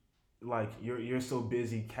like you're so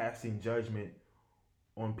busy casting judgment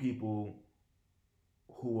on people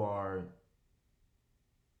who are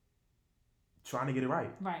trying to get it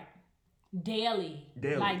right. Right. Daily.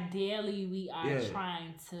 Like daily we are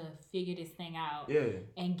trying to figure this thing out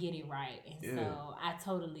and get it right. And so I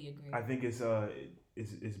totally agree. I think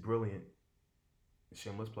it's brilliant.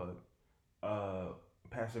 Shameless plug.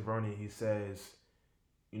 Pastor Vernon, he says,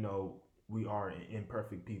 we are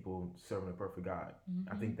imperfect people serving a perfect God.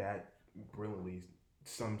 I think that brilliantly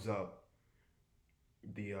sums up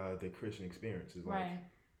the Christian experience. Is like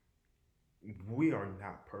we are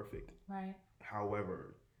not perfect. Right.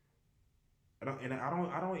 However, I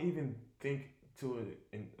don't even think to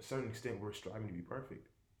a certain extent we're striving to be perfect,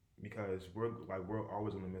 because we're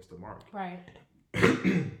always on the midst of mark. Right.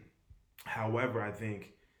 However, I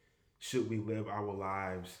think should we live our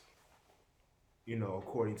lives,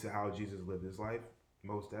 according to how Jesus lived his life,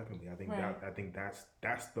 most definitely. I think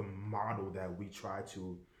that's the model that we try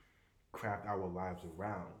to craft our lives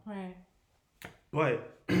around. Right.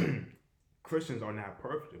 But Christians are not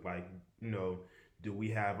perfect. Like, do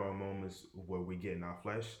we have our moments where we get in our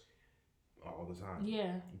flesh? All the time.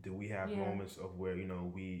 Yeah. Do we have moments of where,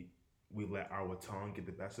 we let our tongue get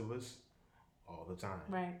the best of us? All the time.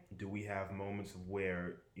 Right. Do we have moments of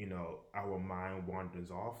where, our mind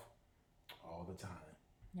wanders off? All the time.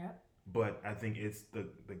 Yep. But I think it's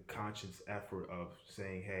the conscious effort of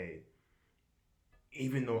saying, hey,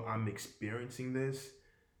 even though I'm experiencing this,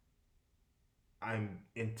 I'm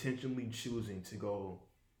intentionally choosing to go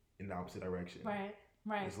in the opposite direction. Right.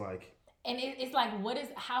 It's like, and it's like,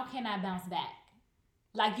 how can I bounce back?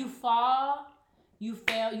 Like, you fall, you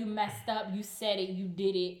fail, you messed up, you said it, you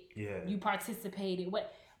did it, you participated.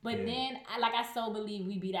 But then, I so believe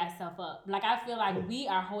we beat ourselves up. Like, I feel like we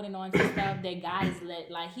are holding on to stuff that God is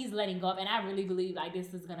he's letting go of. And I really believe,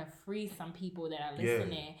 this is going to free some people that are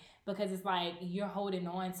listening. Because it's like, you're holding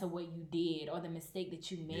on to what you did or the mistake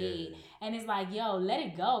that you made. And it's like, yo, let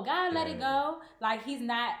it go. God, let it go. Like, he's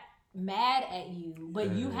not mad at you,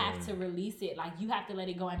 but you have to release it. Like, you have to let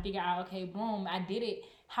it go and figure out, okay, boom, I did it.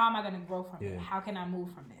 How am I going to grow from it? How can I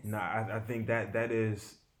move from this? I think that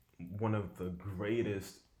is one of the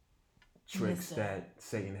greatest tricks that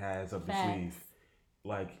Satan has up his sleeve.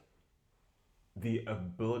 Like, the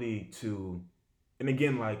ability to, and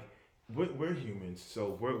again, like, we're humans,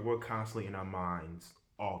 so we're constantly in our minds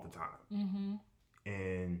all the time.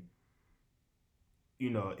 And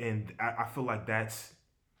and I feel like that's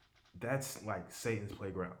like Satan's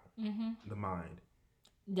playground. The mind.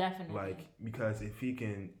 Definitely. Like, because if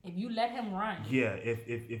you let him run. Yeah,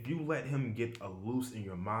 if you let him get a loose in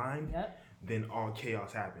your mind, then all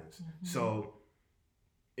chaos happens. So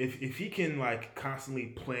if he can, like, constantly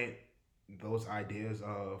plant those ideas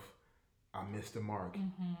of, I missed the mark,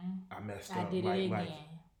 I messed up, I did it again,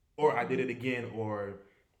 or I did it again, or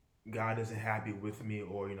God isn't happy with me,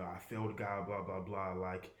 or I failed God, blah blah blah.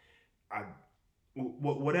 Like,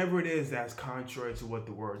 whatever it is that's contrary to what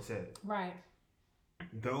the word says. Right.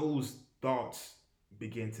 Those thoughts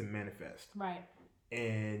begin to manifest. Right.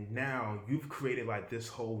 And now you've created, like, this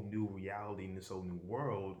whole new reality in this whole new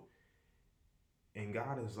world. And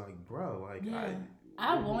God is like, bro, like,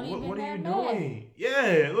 I won't even. What are you doing?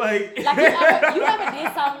 Yeah, like you ever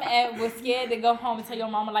did something and was scared to go home and tell your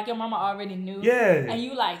mama, like, your mama already knew. Yeah. And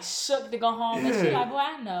you, like, shook to go home, and she like, boy,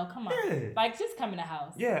 I know. Come on. Yeah. Like, just come in the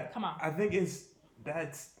house. Yeah. Come on. I think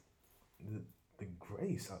that's the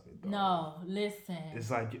grace of it, though. No, listen. It's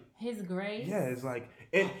like his grace. Yeah, it's like,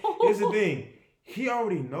 and here's the thing. He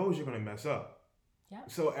already knows you're gonna mess up. Yep.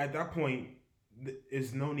 So at that point,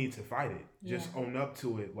 there's no need to fight it. Just own up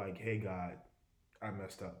to it. Like, hey, God, I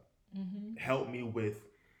messed up. Help me with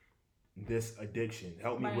this addiction.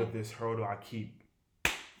 Help me with this hurdle I keep,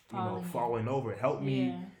 falling over. Help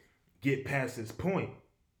me get past this point.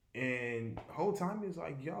 And the whole time it's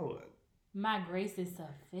like, yo, my grace is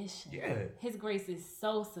sufficient. Yeah. His grace is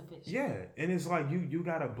so sufficient. Yeah. And it's like, you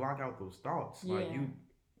gotta block out those thoughts. Like,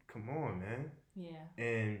 come on, man. Yeah.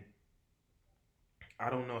 And I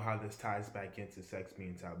don't know how this ties back into sex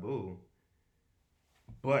being taboo,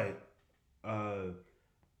 but I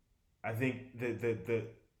think the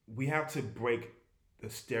we have to break the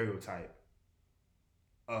stereotype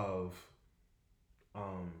of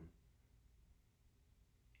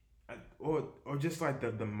or just like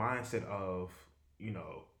the mindset of,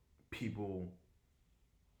 people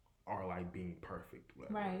are like being perfect,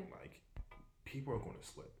 whatever. Right. Like, people are going to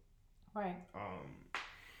slip. Right.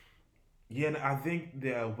 Yeah, and I think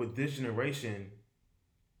that with this generation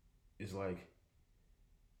is like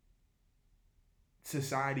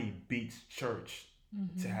society beats church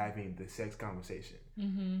to having the sex conversation.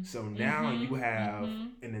 So now you have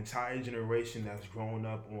an entire generation that's grown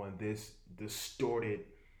up on this distorted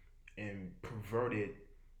and perverted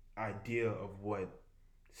idea of what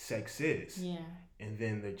sex is. Yeah. And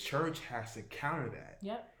then the church has to counter that.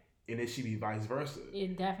 Yep. And it should be vice versa.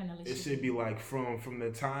 It definitely It should be like from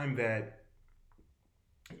the time that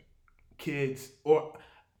kids or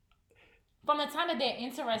from the time that they're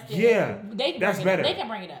interested, yeah, they can that's bring it better. Up. They can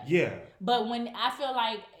bring it up. Yeah. But when I feel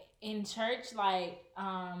like in church, like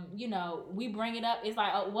you know, we bring it up, it's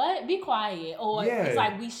like, oh, what? Be quiet, or it's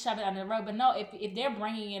like we shove it under the rug. But no, if they're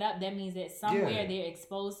bringing it up, that means that somewhere they're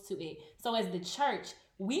exposed to it. So as the church,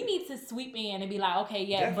 we need to sweep in and be like, okay,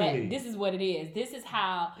 Definitely. but this is what it is. This is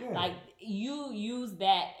how, like, you use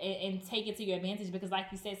that and take it to your advantage because,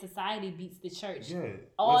 like you said, society beats the church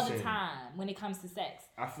all the time when it comes to sex.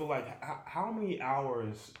 I feel like how many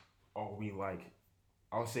hours are we like?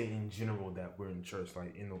 I'll say in general that we're in church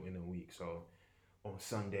like in a week. So on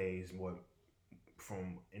Sundays,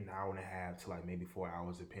 from an hour and a half to like maybe 4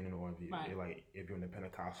 hours, depending on if you if you're in the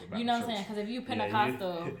Pentecostal. You know what I'm saying? Because if you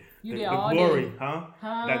Pentecostal, you get the all glory, day. huh?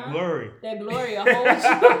 That glory will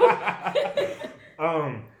hold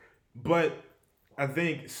you. But I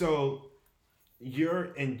think so.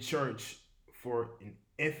 You're in church for an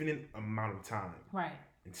infinite amount of time, right?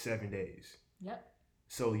 In 7 days. Yep.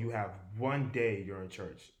 So you have one day you're in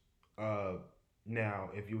church.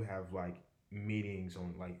 Now if you have like meetings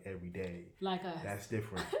on like every day, like us, that's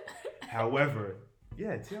different. However,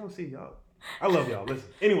 TLC, y'all, I love y'all. Listen,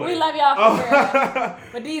 anyway, we love y'all for real.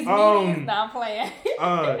 But these meetings, I'm playing.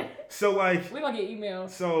 So like we're gonna get emails.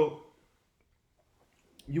 So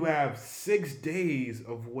you have 6 days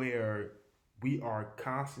of where we are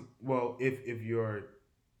constant. Well, if you're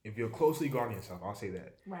closely guarding yourself, I'll say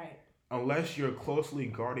that. Right. Unless you're closely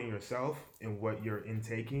guarding yourself and what you're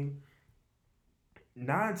intaking,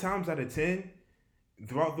 9 times out of 10,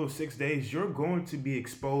 throughout those 6 days, you're going to be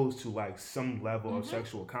exposed to like some level of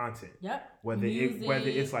sexual content. Yep. Whether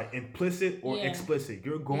it's like implicit or explicit,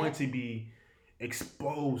 you're going to be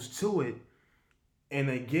exposed to it. And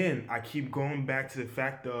again, I keep going back to the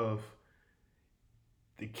fact of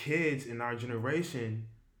the kids in our generation.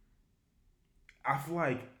 I feel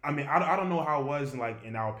like, I mean, I don't know how it was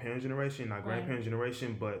in our parents' generation, our grandparents'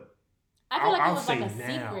 generation, but I feel like it was like a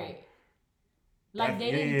secret. Like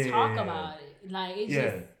they didn't talk about it. Like it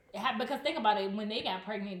just because think about it, when they got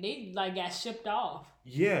pregnant, they like got shipped off.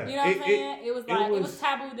 Yeah, you know what I'm saying? It was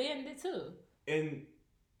taboo then too. And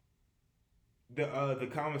the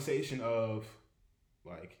conversation of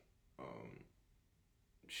like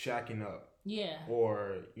shacking up. Yeah.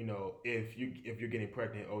 Or, you know, if you're getting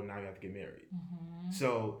pregnant, now you have to get married. Mm-hmm.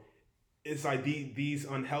 So it's like these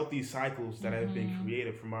unhealthy cycles that have been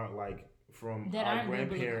created from our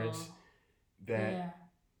grandparents, biblical. That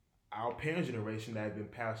our parents' generation that have been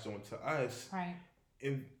passed on to us. Right.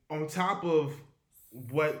 And on top of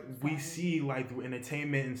what we see like through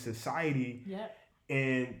entertainment and society. Yep.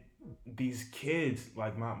 And these kids,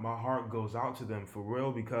 like my heart goes out to them for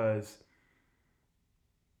real because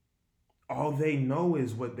all they know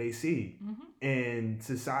is what they see. Mm-hmm. And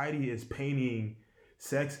society is painting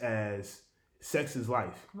sex is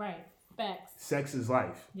life. Right. Facts. Sex is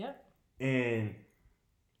life. Yep. And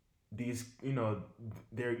these, you know,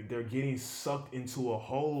 they're getting sucked into a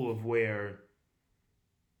hole of where,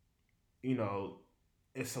 you know,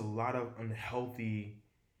 it's a lot of unhealthy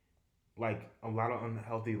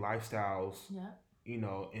lifestyles. Yeah. You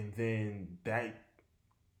know, and then that,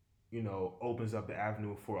 you know, opens up the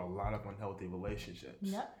avenue for a lot of unhealthy relationships.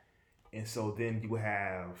 Yep. And so then you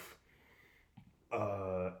have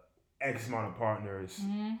X amount of partners,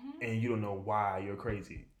 and you don't know why you're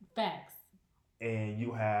crazy. Facts. And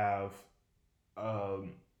you have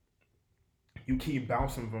you keep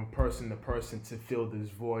bouncing from person to person to fill this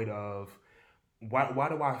void of why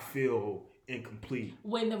do I feel incomplete?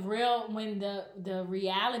 When the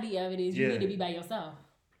reality of it is you need to be by yourself.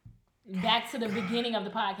 Back to the beginning of the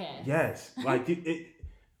podcast. Yes, like it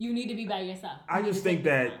you need to be by yourself. I just think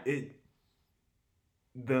that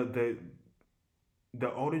the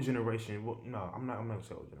older generation. Well, no, I'm not gonna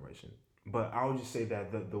say older generation, but I would just say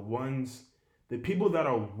that the people that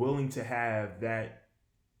are willing to have that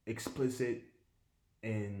explicit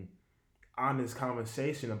and honest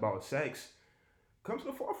conversation about sex comes to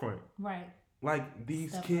the forefront. Right. Like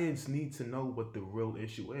these kids need to know what the real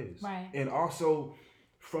issue is. Right. And also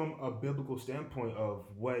from a biblical standpoint of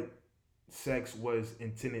what sex was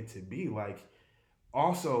intended to be. Like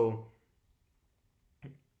also,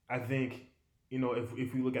 I think,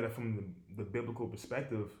 if we look at it from the biblical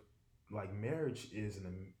perspective, like marriage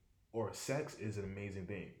or sex is an amazing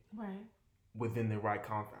thing. Right. Within the right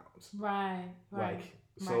confounds. Right. Like,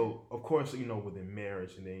 so of course, within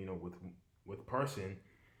marriage and then, with person,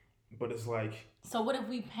 but it's like. So what if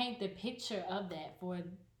we paint the picture of that for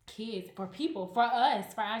kids, for people, for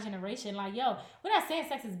us, for our generation? Like, yo, we're not saying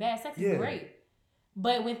sex is bad. Sex is great.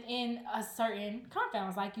 But within a certain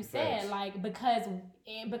confounds, like you said, like because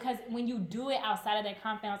when you do it outside of that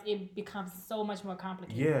confounds, it becomes so much more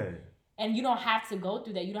complicated. Yeah. And you don't have to go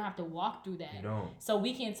through that. You don't have to walk through that. You don't. So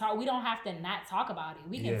we can talk. We don't have to not talk about it.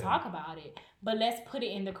 We can talk about it. But let's put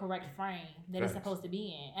it in the correct frame that it's supposed to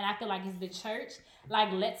be in. And I feel like it's the church.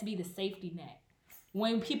 Like, let's be the safety net.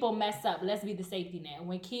 When people mess up, let's be the safety net.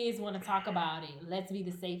 When kids want to talk about it, let's be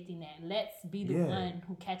the safety net. Let's be the one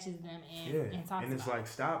who catches them and talks about it. And it's like,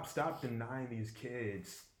 stop denying these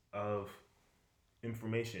kids of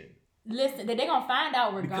information. Listen, they're going to find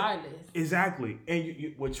out regardless. Exactly.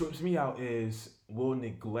 And what trips me out is we'll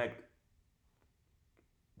neglect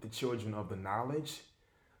the children of the knowledge,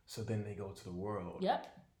 so then they go to the world. Yep.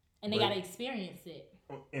 And they got to experience it.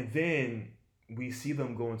 And then we see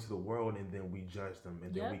them go into the world, and then we judge them,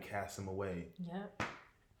 and then we cast them away. Yep.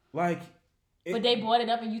 Like, but they brought it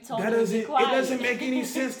up, and you told them to be it quiet. doesn't make any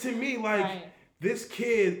sense to me. Like, this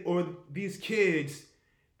kid or these kids,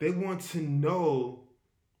 they want to know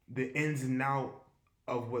the ins and out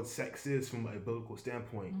of what sex is from a biblical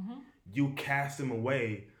standpoint. Mm-hmm. You cast them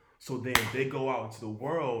away, so then they go out into the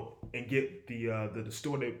world and get the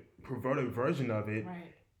distorted, perverted version of it.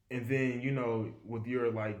 Right. And then, with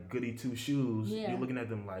your like goody two shoes, you're looking at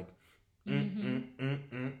them like, You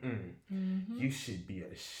should be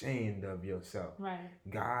ashamed of yourself. Right.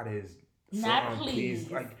 God is not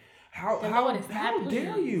pleased. Like, how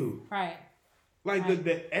dare you? Right. Like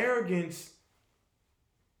the arrogance.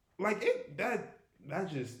 Like it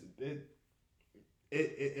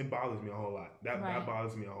bothers me a whole lot. That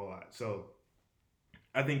bothers me a whole lot. So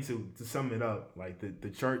I think to sum it up, like the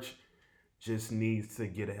church just needs to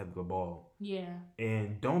get ahead of the ball. Yeah.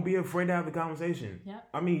 And don't be afraid to have the conversation. Yeah.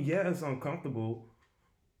 I mean, it's uncomfortable.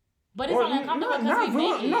 But it's not uncomfortable because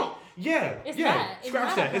we make it. No. Yeah. It's yeah. not.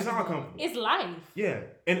 Scratch that. It's not uncomfortable. It's life. Yeah.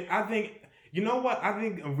 And I think, you know what? I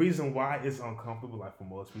think a reason why it's uncomfortable, like for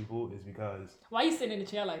most people, is because... Why you sitting in the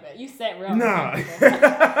chair like that? You sat real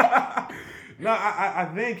uncomfortable. No, I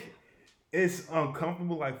think it's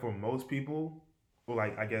uncomfortable, like for most people, or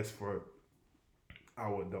like I guess for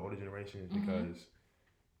the older generations, because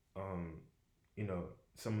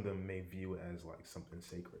some of them may view it as like something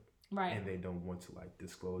sacred, right? And they don't want to like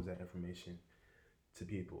disclose that information to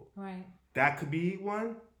people, right? That could be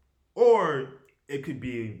one, or it could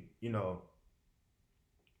be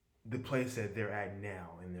the place that they're at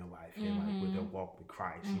now in their life, and like with their walk with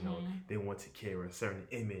Christ, they want to carry a certain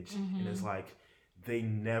image, and it's like they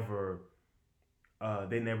never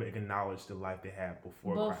acknowledge the life they had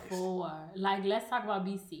before Christ. Like, let's talk about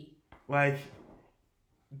BC. Like,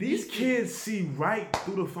 these kids see right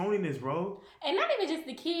through the phoniness, bro. And not even just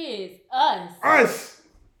the kids, us. Us.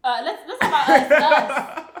 Let's talk about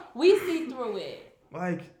us. We see through it.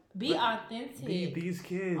 Like, be authentic. These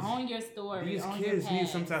kids. Own your story. These kids need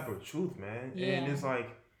some type of truth, man. Yeah. And it's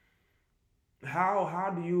like,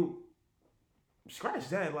 how do you scratch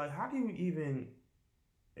that? Like, how do you even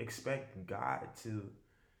expect God to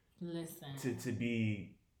listen to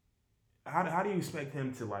be? How do you expect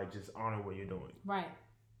Him to like just honor what you're doing? Right.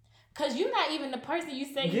 Cause you're not even the person you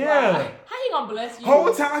say you are. How He gonna bless you?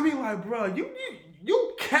 Whole time he like, bro, you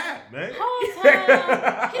cat, man. Whole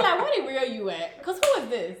time he like, where the real you at? Cause who is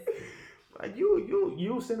this? Like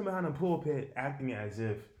you sitting behind the pulpit acting as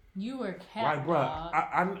if you were cat. Like, bro,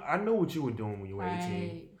 I know what you were doing when you were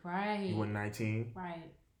 18. Right. You were 19. Right.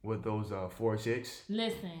 With those 4 chicks.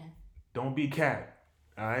 Listen. Don't be cat.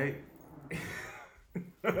 All right.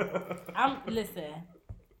 Listen.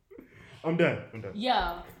 I'm done.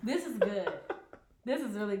 Yo, this is good. This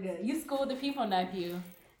is really good. You schooled the people, nephew.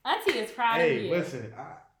 Auntie is proud of you. Hey, listen.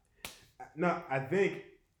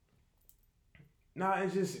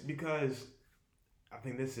 It's just because I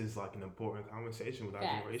think this is like an important conversation with our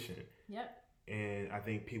generation. Yep. And I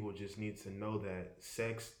think people just need to know that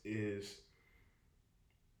sex is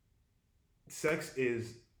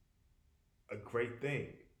a great thing,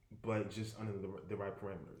 but just under the right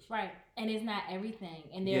parameters. Right. And it's not everything.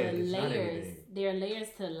 And there are layers. There are layers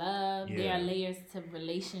to love. Yeah. There are layers to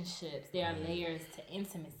relationships. There are layers to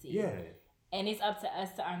intimacy. Yeah. And it's up to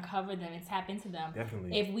us to uncover them and tap into them.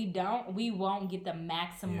 Definitely. If we don't, we won't get the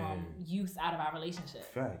maximum use out of our relationship.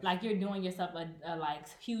 Facts. Like, you're doing yourself a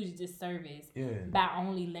huge disservice by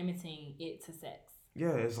only limiting it to sex.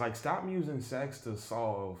 Yeah, it's like stop using sex to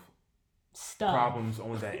solve Stuff. problems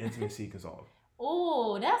only that intimacy can solve.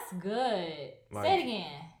 Oh, that's good. Like, say it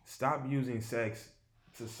again. Stop using sex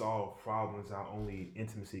to solve problems that only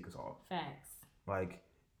intimacy can solve. Facts. Like,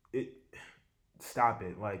 stop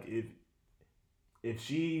it. Like, if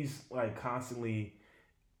she's like constantly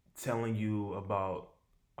telling you about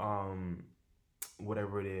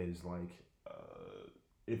whatever it is, like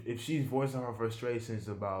if she's voicing her frustrations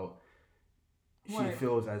about Work. she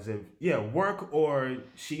feels as if work, or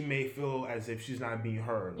she may feel as if she's not being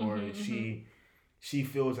heard, or she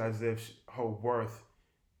feels as if her worth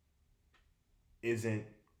isn't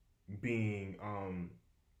being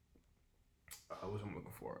what I'm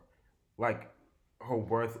looking for, like her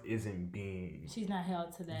worth isn't being, she's not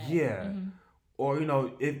held to that. Or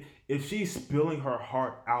if she's spilling her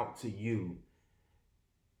heart out to you,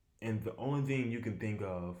 and the only thing you can think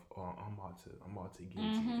of, I'm about to get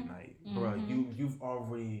to you tonight, bro. You've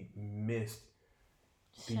already missed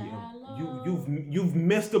the you've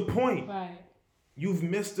missed the point. Right. You've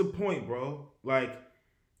missed the point, bro. Like,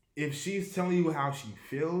 if she's telling you how she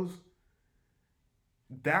feels,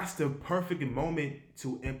 that's the perfect moment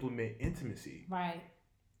to implement intimacy. Right.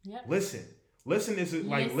 Yep. Listening is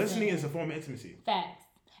a form of intimacy. Facts.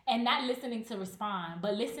 And not listening to respond,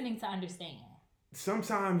 but listening to understand.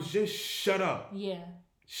 Sometimes just shut up. Yeah.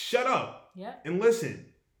 Shut up. Yep. And listen.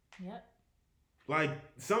 Yep. Like,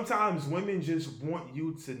 sometimes women just want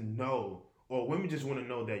you to know, or women just want to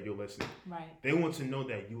know that you're listening. Right. They want to know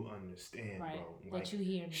that you understand, right. bro. Like, that you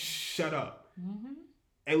hear me. Shut up.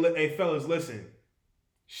 Hey, fellas, listen.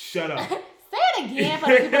 Shut up. Say it again for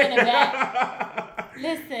the people in the back.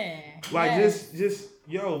 Listen. Like, yes. just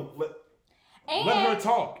let her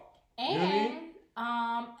talk. And you know what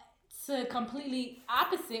I mean? To completely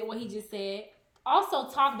opposite what he just said, also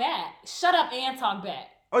talk back. Shut up and talk back.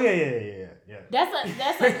 Oh yeah.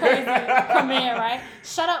 That's a crazy command, right?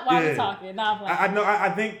 Shut up while we're talking. No, I know. I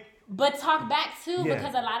think. But talk back too,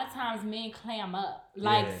 because a lot of times men clam up.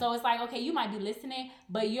 Like, so it's like, okay, you might be listening,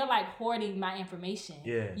 but you're like hoarding my information.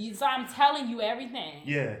 Yeah. So I'm telling you everything.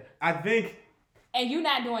 Yeah, I think. And you're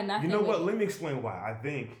not doing nothing. You know what? Let me explain why. I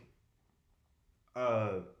think.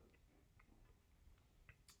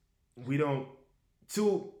 We don't.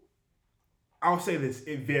 I'll say this.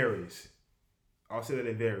 It varies. I'll say that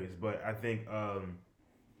it varies, but I think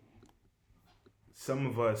some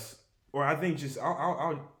of us, or I think just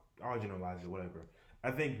I'll generalize it. Whatever. I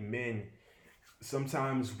think men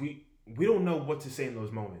sometimes we don't know what to say in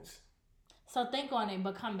those moments. So think on it,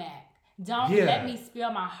 but come back. Don't let me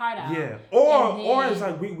spill my heart out. Yeah. Or it's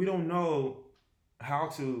like we don't know how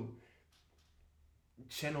to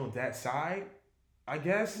channel that side, I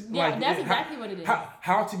guess. Yeah, like, that's exactly what it is.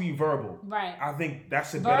 How to be verbal. Right. I think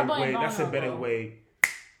that's a verbal better way. And that's a better way.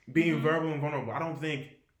 Being verbal and vulnerable. I don't think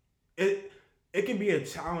it can be a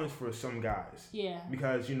challenge for some guys. Yeah.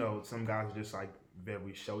 Because, some guys are just like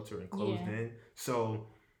very sheltered and closed in. So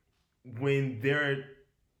when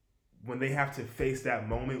they have to face that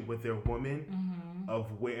moment with their woman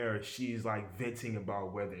of where she's like venting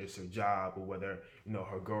about whether it's her job or whether,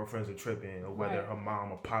 her girlfriends are tripping or whether her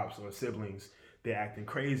mom or pops or siblings, they're acting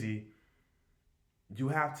crazy, you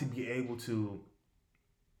have to be able to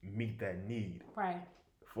meet that need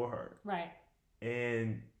for her. Right.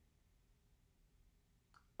 And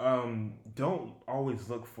don't always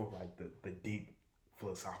look for like the deep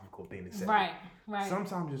philosophical thing to say. Right.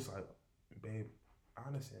 Sometimes it's like, babe, I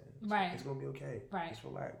understand. It's gonna be okay. Right. Just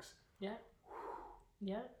relax.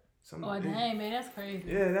 Yeah. Sometimes, dang, man, that's crazy.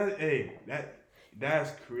 Yeah, that's crazy.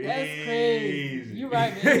 That's crazy. You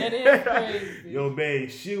right, man. That is crazy. Yo, babe,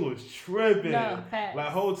 she was tripping. No, facts. Like,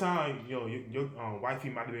 whole time, your wifey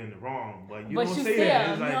might have been in the wrong, but you don't say still, that.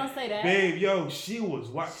 It's like, you don't say that. Babe, she was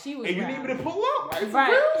what? She was. And you need me to pull up, like, for right?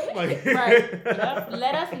 real? Like, right. Yep.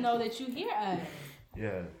 Let us know that you hear us.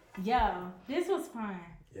 Yeah. Yo, this was fun.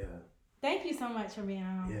 Yeah. Thank you so much for being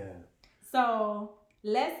on. Yeah. So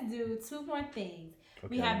let's do two more things.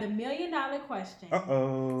 Okay. We have the $1 million question.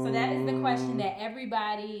 Uh-oh. So that is the question that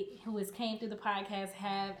everybody who has came through the podcast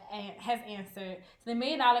has answered. So the $1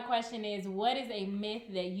 million question is, what is a myth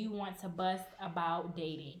that you want to bust about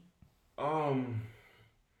dating?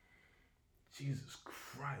 Jesus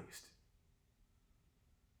Christ.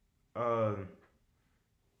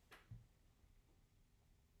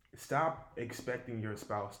 Stop expecting your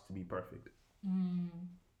spouse to be perfect.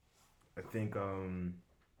 I think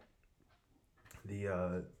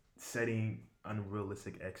the setting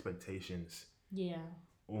unrealistic expectations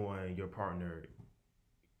on your partner,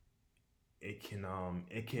 it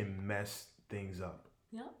can mess things up.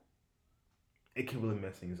 Yep. It can really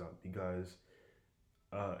mess things up because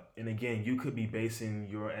And again, you could be basing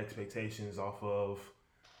your expectations off of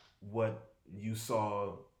what you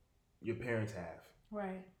saw your parents have,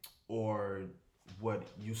 right, or what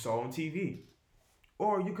you saw on TV,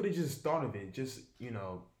 or you could have just thought of it, just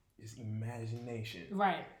just imagination.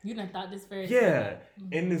 right. You done thought this first. Yeah,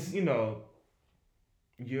 and this,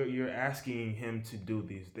 you're asking him to do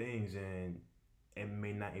these things, and it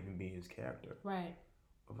may not even be his character. Right.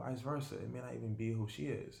 Or vice versa, it may not even be who she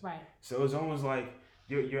is. Right. So it's almost like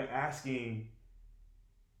you're asking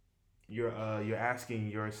your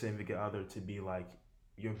significant other to be like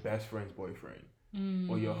your best friend's boyfriend,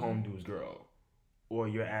 or your home dude's girl, or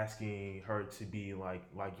you're asking her to be like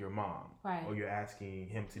your mom, right, or you're asking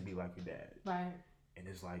him to be like your dad, right. And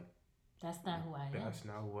it's like, that's not who I am. That's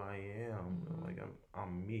not who I am. Like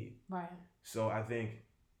I'm me. Right. So I think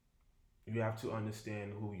you have to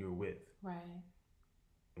understand who you're with. Right.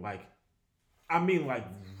 Like, I mean, like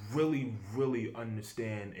really, really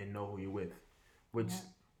understand and know who you're with, which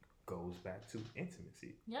goes back to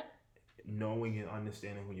intimacy. Yep. Knowing and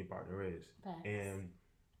understanding who your partner is. Facts. And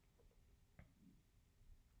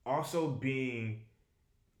also being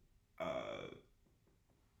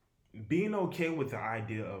okay with the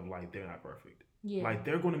idea of like they're not perfect. Yeah. Like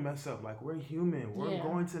they're going to mess up. Like we're human. We're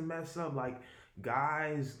going to mess up. Like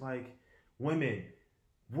guys, like women,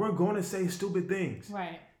 we're going to say stupid things.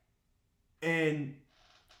 Right. And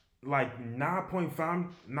like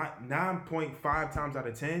 9.5 times out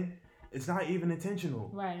of 10, it's not even intentional.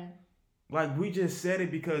 Right. Like we just said it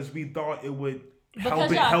because we thought it would help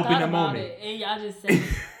in the moment. It, and y'all just said it.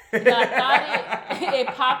 Y'all thought it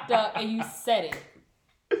popped up and you said it.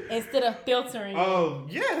 Instead of filtering it. Oh,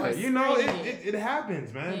 yeah. It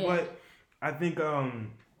happens, man. Yeah. But I think,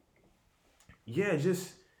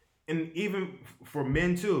 just, and even for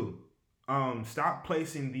men too, stop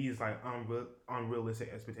placing these like unrealistic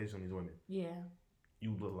expectations on these women. Yeah.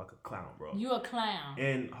 You look like a clown, bro. You a clown.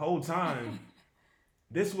 And whole time,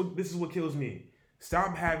 this is what kills me.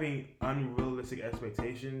 Stop having unrealistic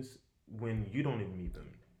expectations when you don't even meet them.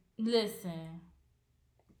 Listen.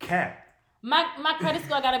 Cap. My credit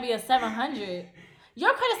score gotta be a 700.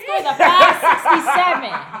 Your credit score is a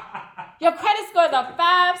 567. Your credit score is a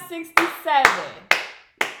 567.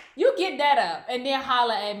 You get that up and then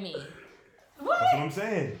holler at me. What? That's what I'm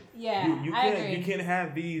saying. Yeah, I agree. You can't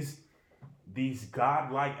have these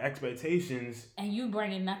godlike expectations. And you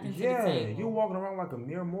bringing nothing to the table. Yeah, you walking around like a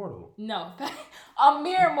mere mortal. No, a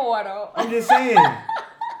mere mortal. I'm just saying.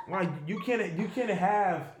 Like you can't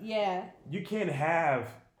have. Yeah. You can't have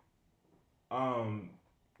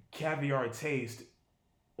caviar taste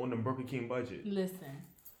on the Burger King budget. Listen,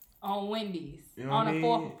 on Wendy's, on a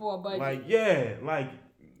 4 for $4 budget.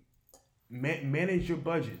 Manage your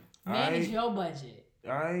budget. Manage your budget.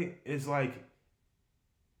 All right, it's like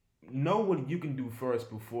know what you can do first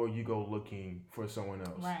before you go looking for someone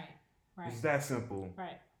else. Right. It's that simple.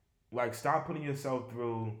 Right. Like stop putting yourself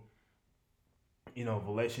through,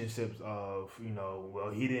 relationships of,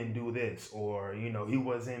 well, he didn't do this, or, he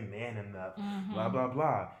wasn't man enough, blah, blah,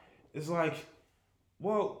 blah. It's like,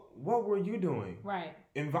 well, what were you doing? Right.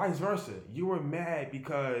 And vice versa. You were mad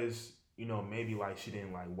because, maybe like she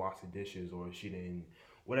didn't like wash the dishes, or she didn't,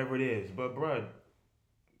 whatever it is. But bruh,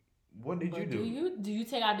 what did you do? Do you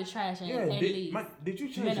take out the trash and leave? Did you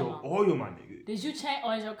change your oil, my nigga? Did you change,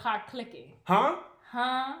 or is your car clicking? Huh?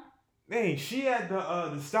 Dang, she at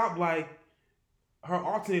the stoplight. Her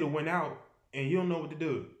alternator went out, and you don't know what to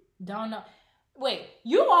do. Don't know. Wait,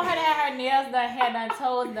 you want her to have her nails done, hair done,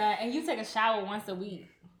 toes done, and you take a shower once a week?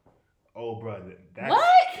 Oh, brother, that's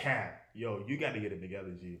cap. Yo, you got to get it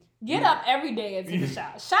together, G. Get up every day and take a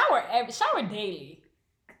shower. Shower daily.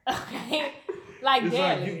 Okay, like it's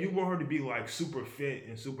daily. Like you want her to be like super fit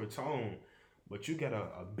and super toned, but you got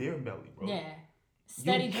a beer belly, bro. Yeah,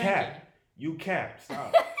 steady drinking. You cap.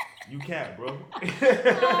 Stop. You cap, bro.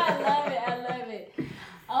 I love it.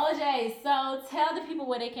 OJ, so tell the people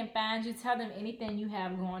where they can find you. Tell them anything you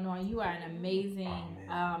have going on. You are an amazing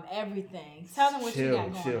everything. Tell them what you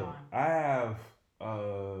got going on. I have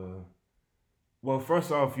well,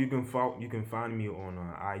 first off, you can find me on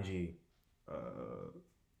IG,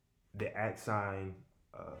 the @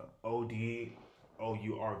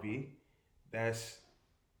 ODOURV. That's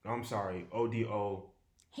ODO.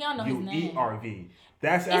 He don't know his name. UERV.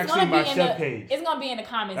 That's actually my chef page. It's gonna be in the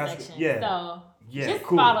comment section. Yeah. So just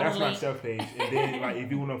cool. follow That's the my link. chef page. And then like if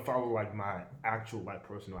you wanna follow like my actual like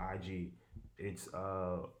personal IG, it's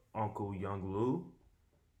Uncle Young Lou.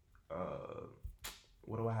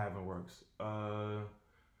 What do I have in works?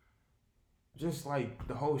 Just like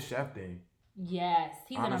the whole chef thing. Yes,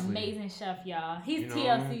 he's honestly an amazing chef, y'all. He's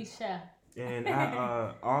TLC chef. And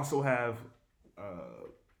I also have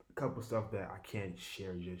a couple stuff that I can't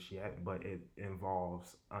share just yet, but it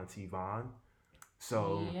involves Auntie Vaughn.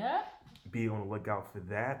 So Yep. be on the lookout for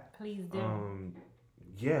that. Please do.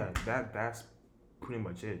 Yeah, that's pretty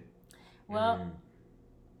much it. Well,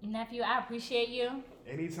 nephew, I appreciate you.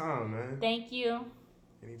 Anytime, man. Thank you.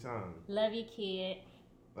 Anytime. Love you, kid.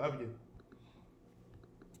 Love you.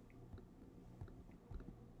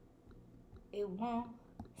 It won't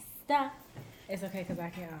stop. It's okay because I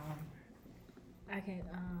can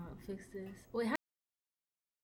fix this. Wait,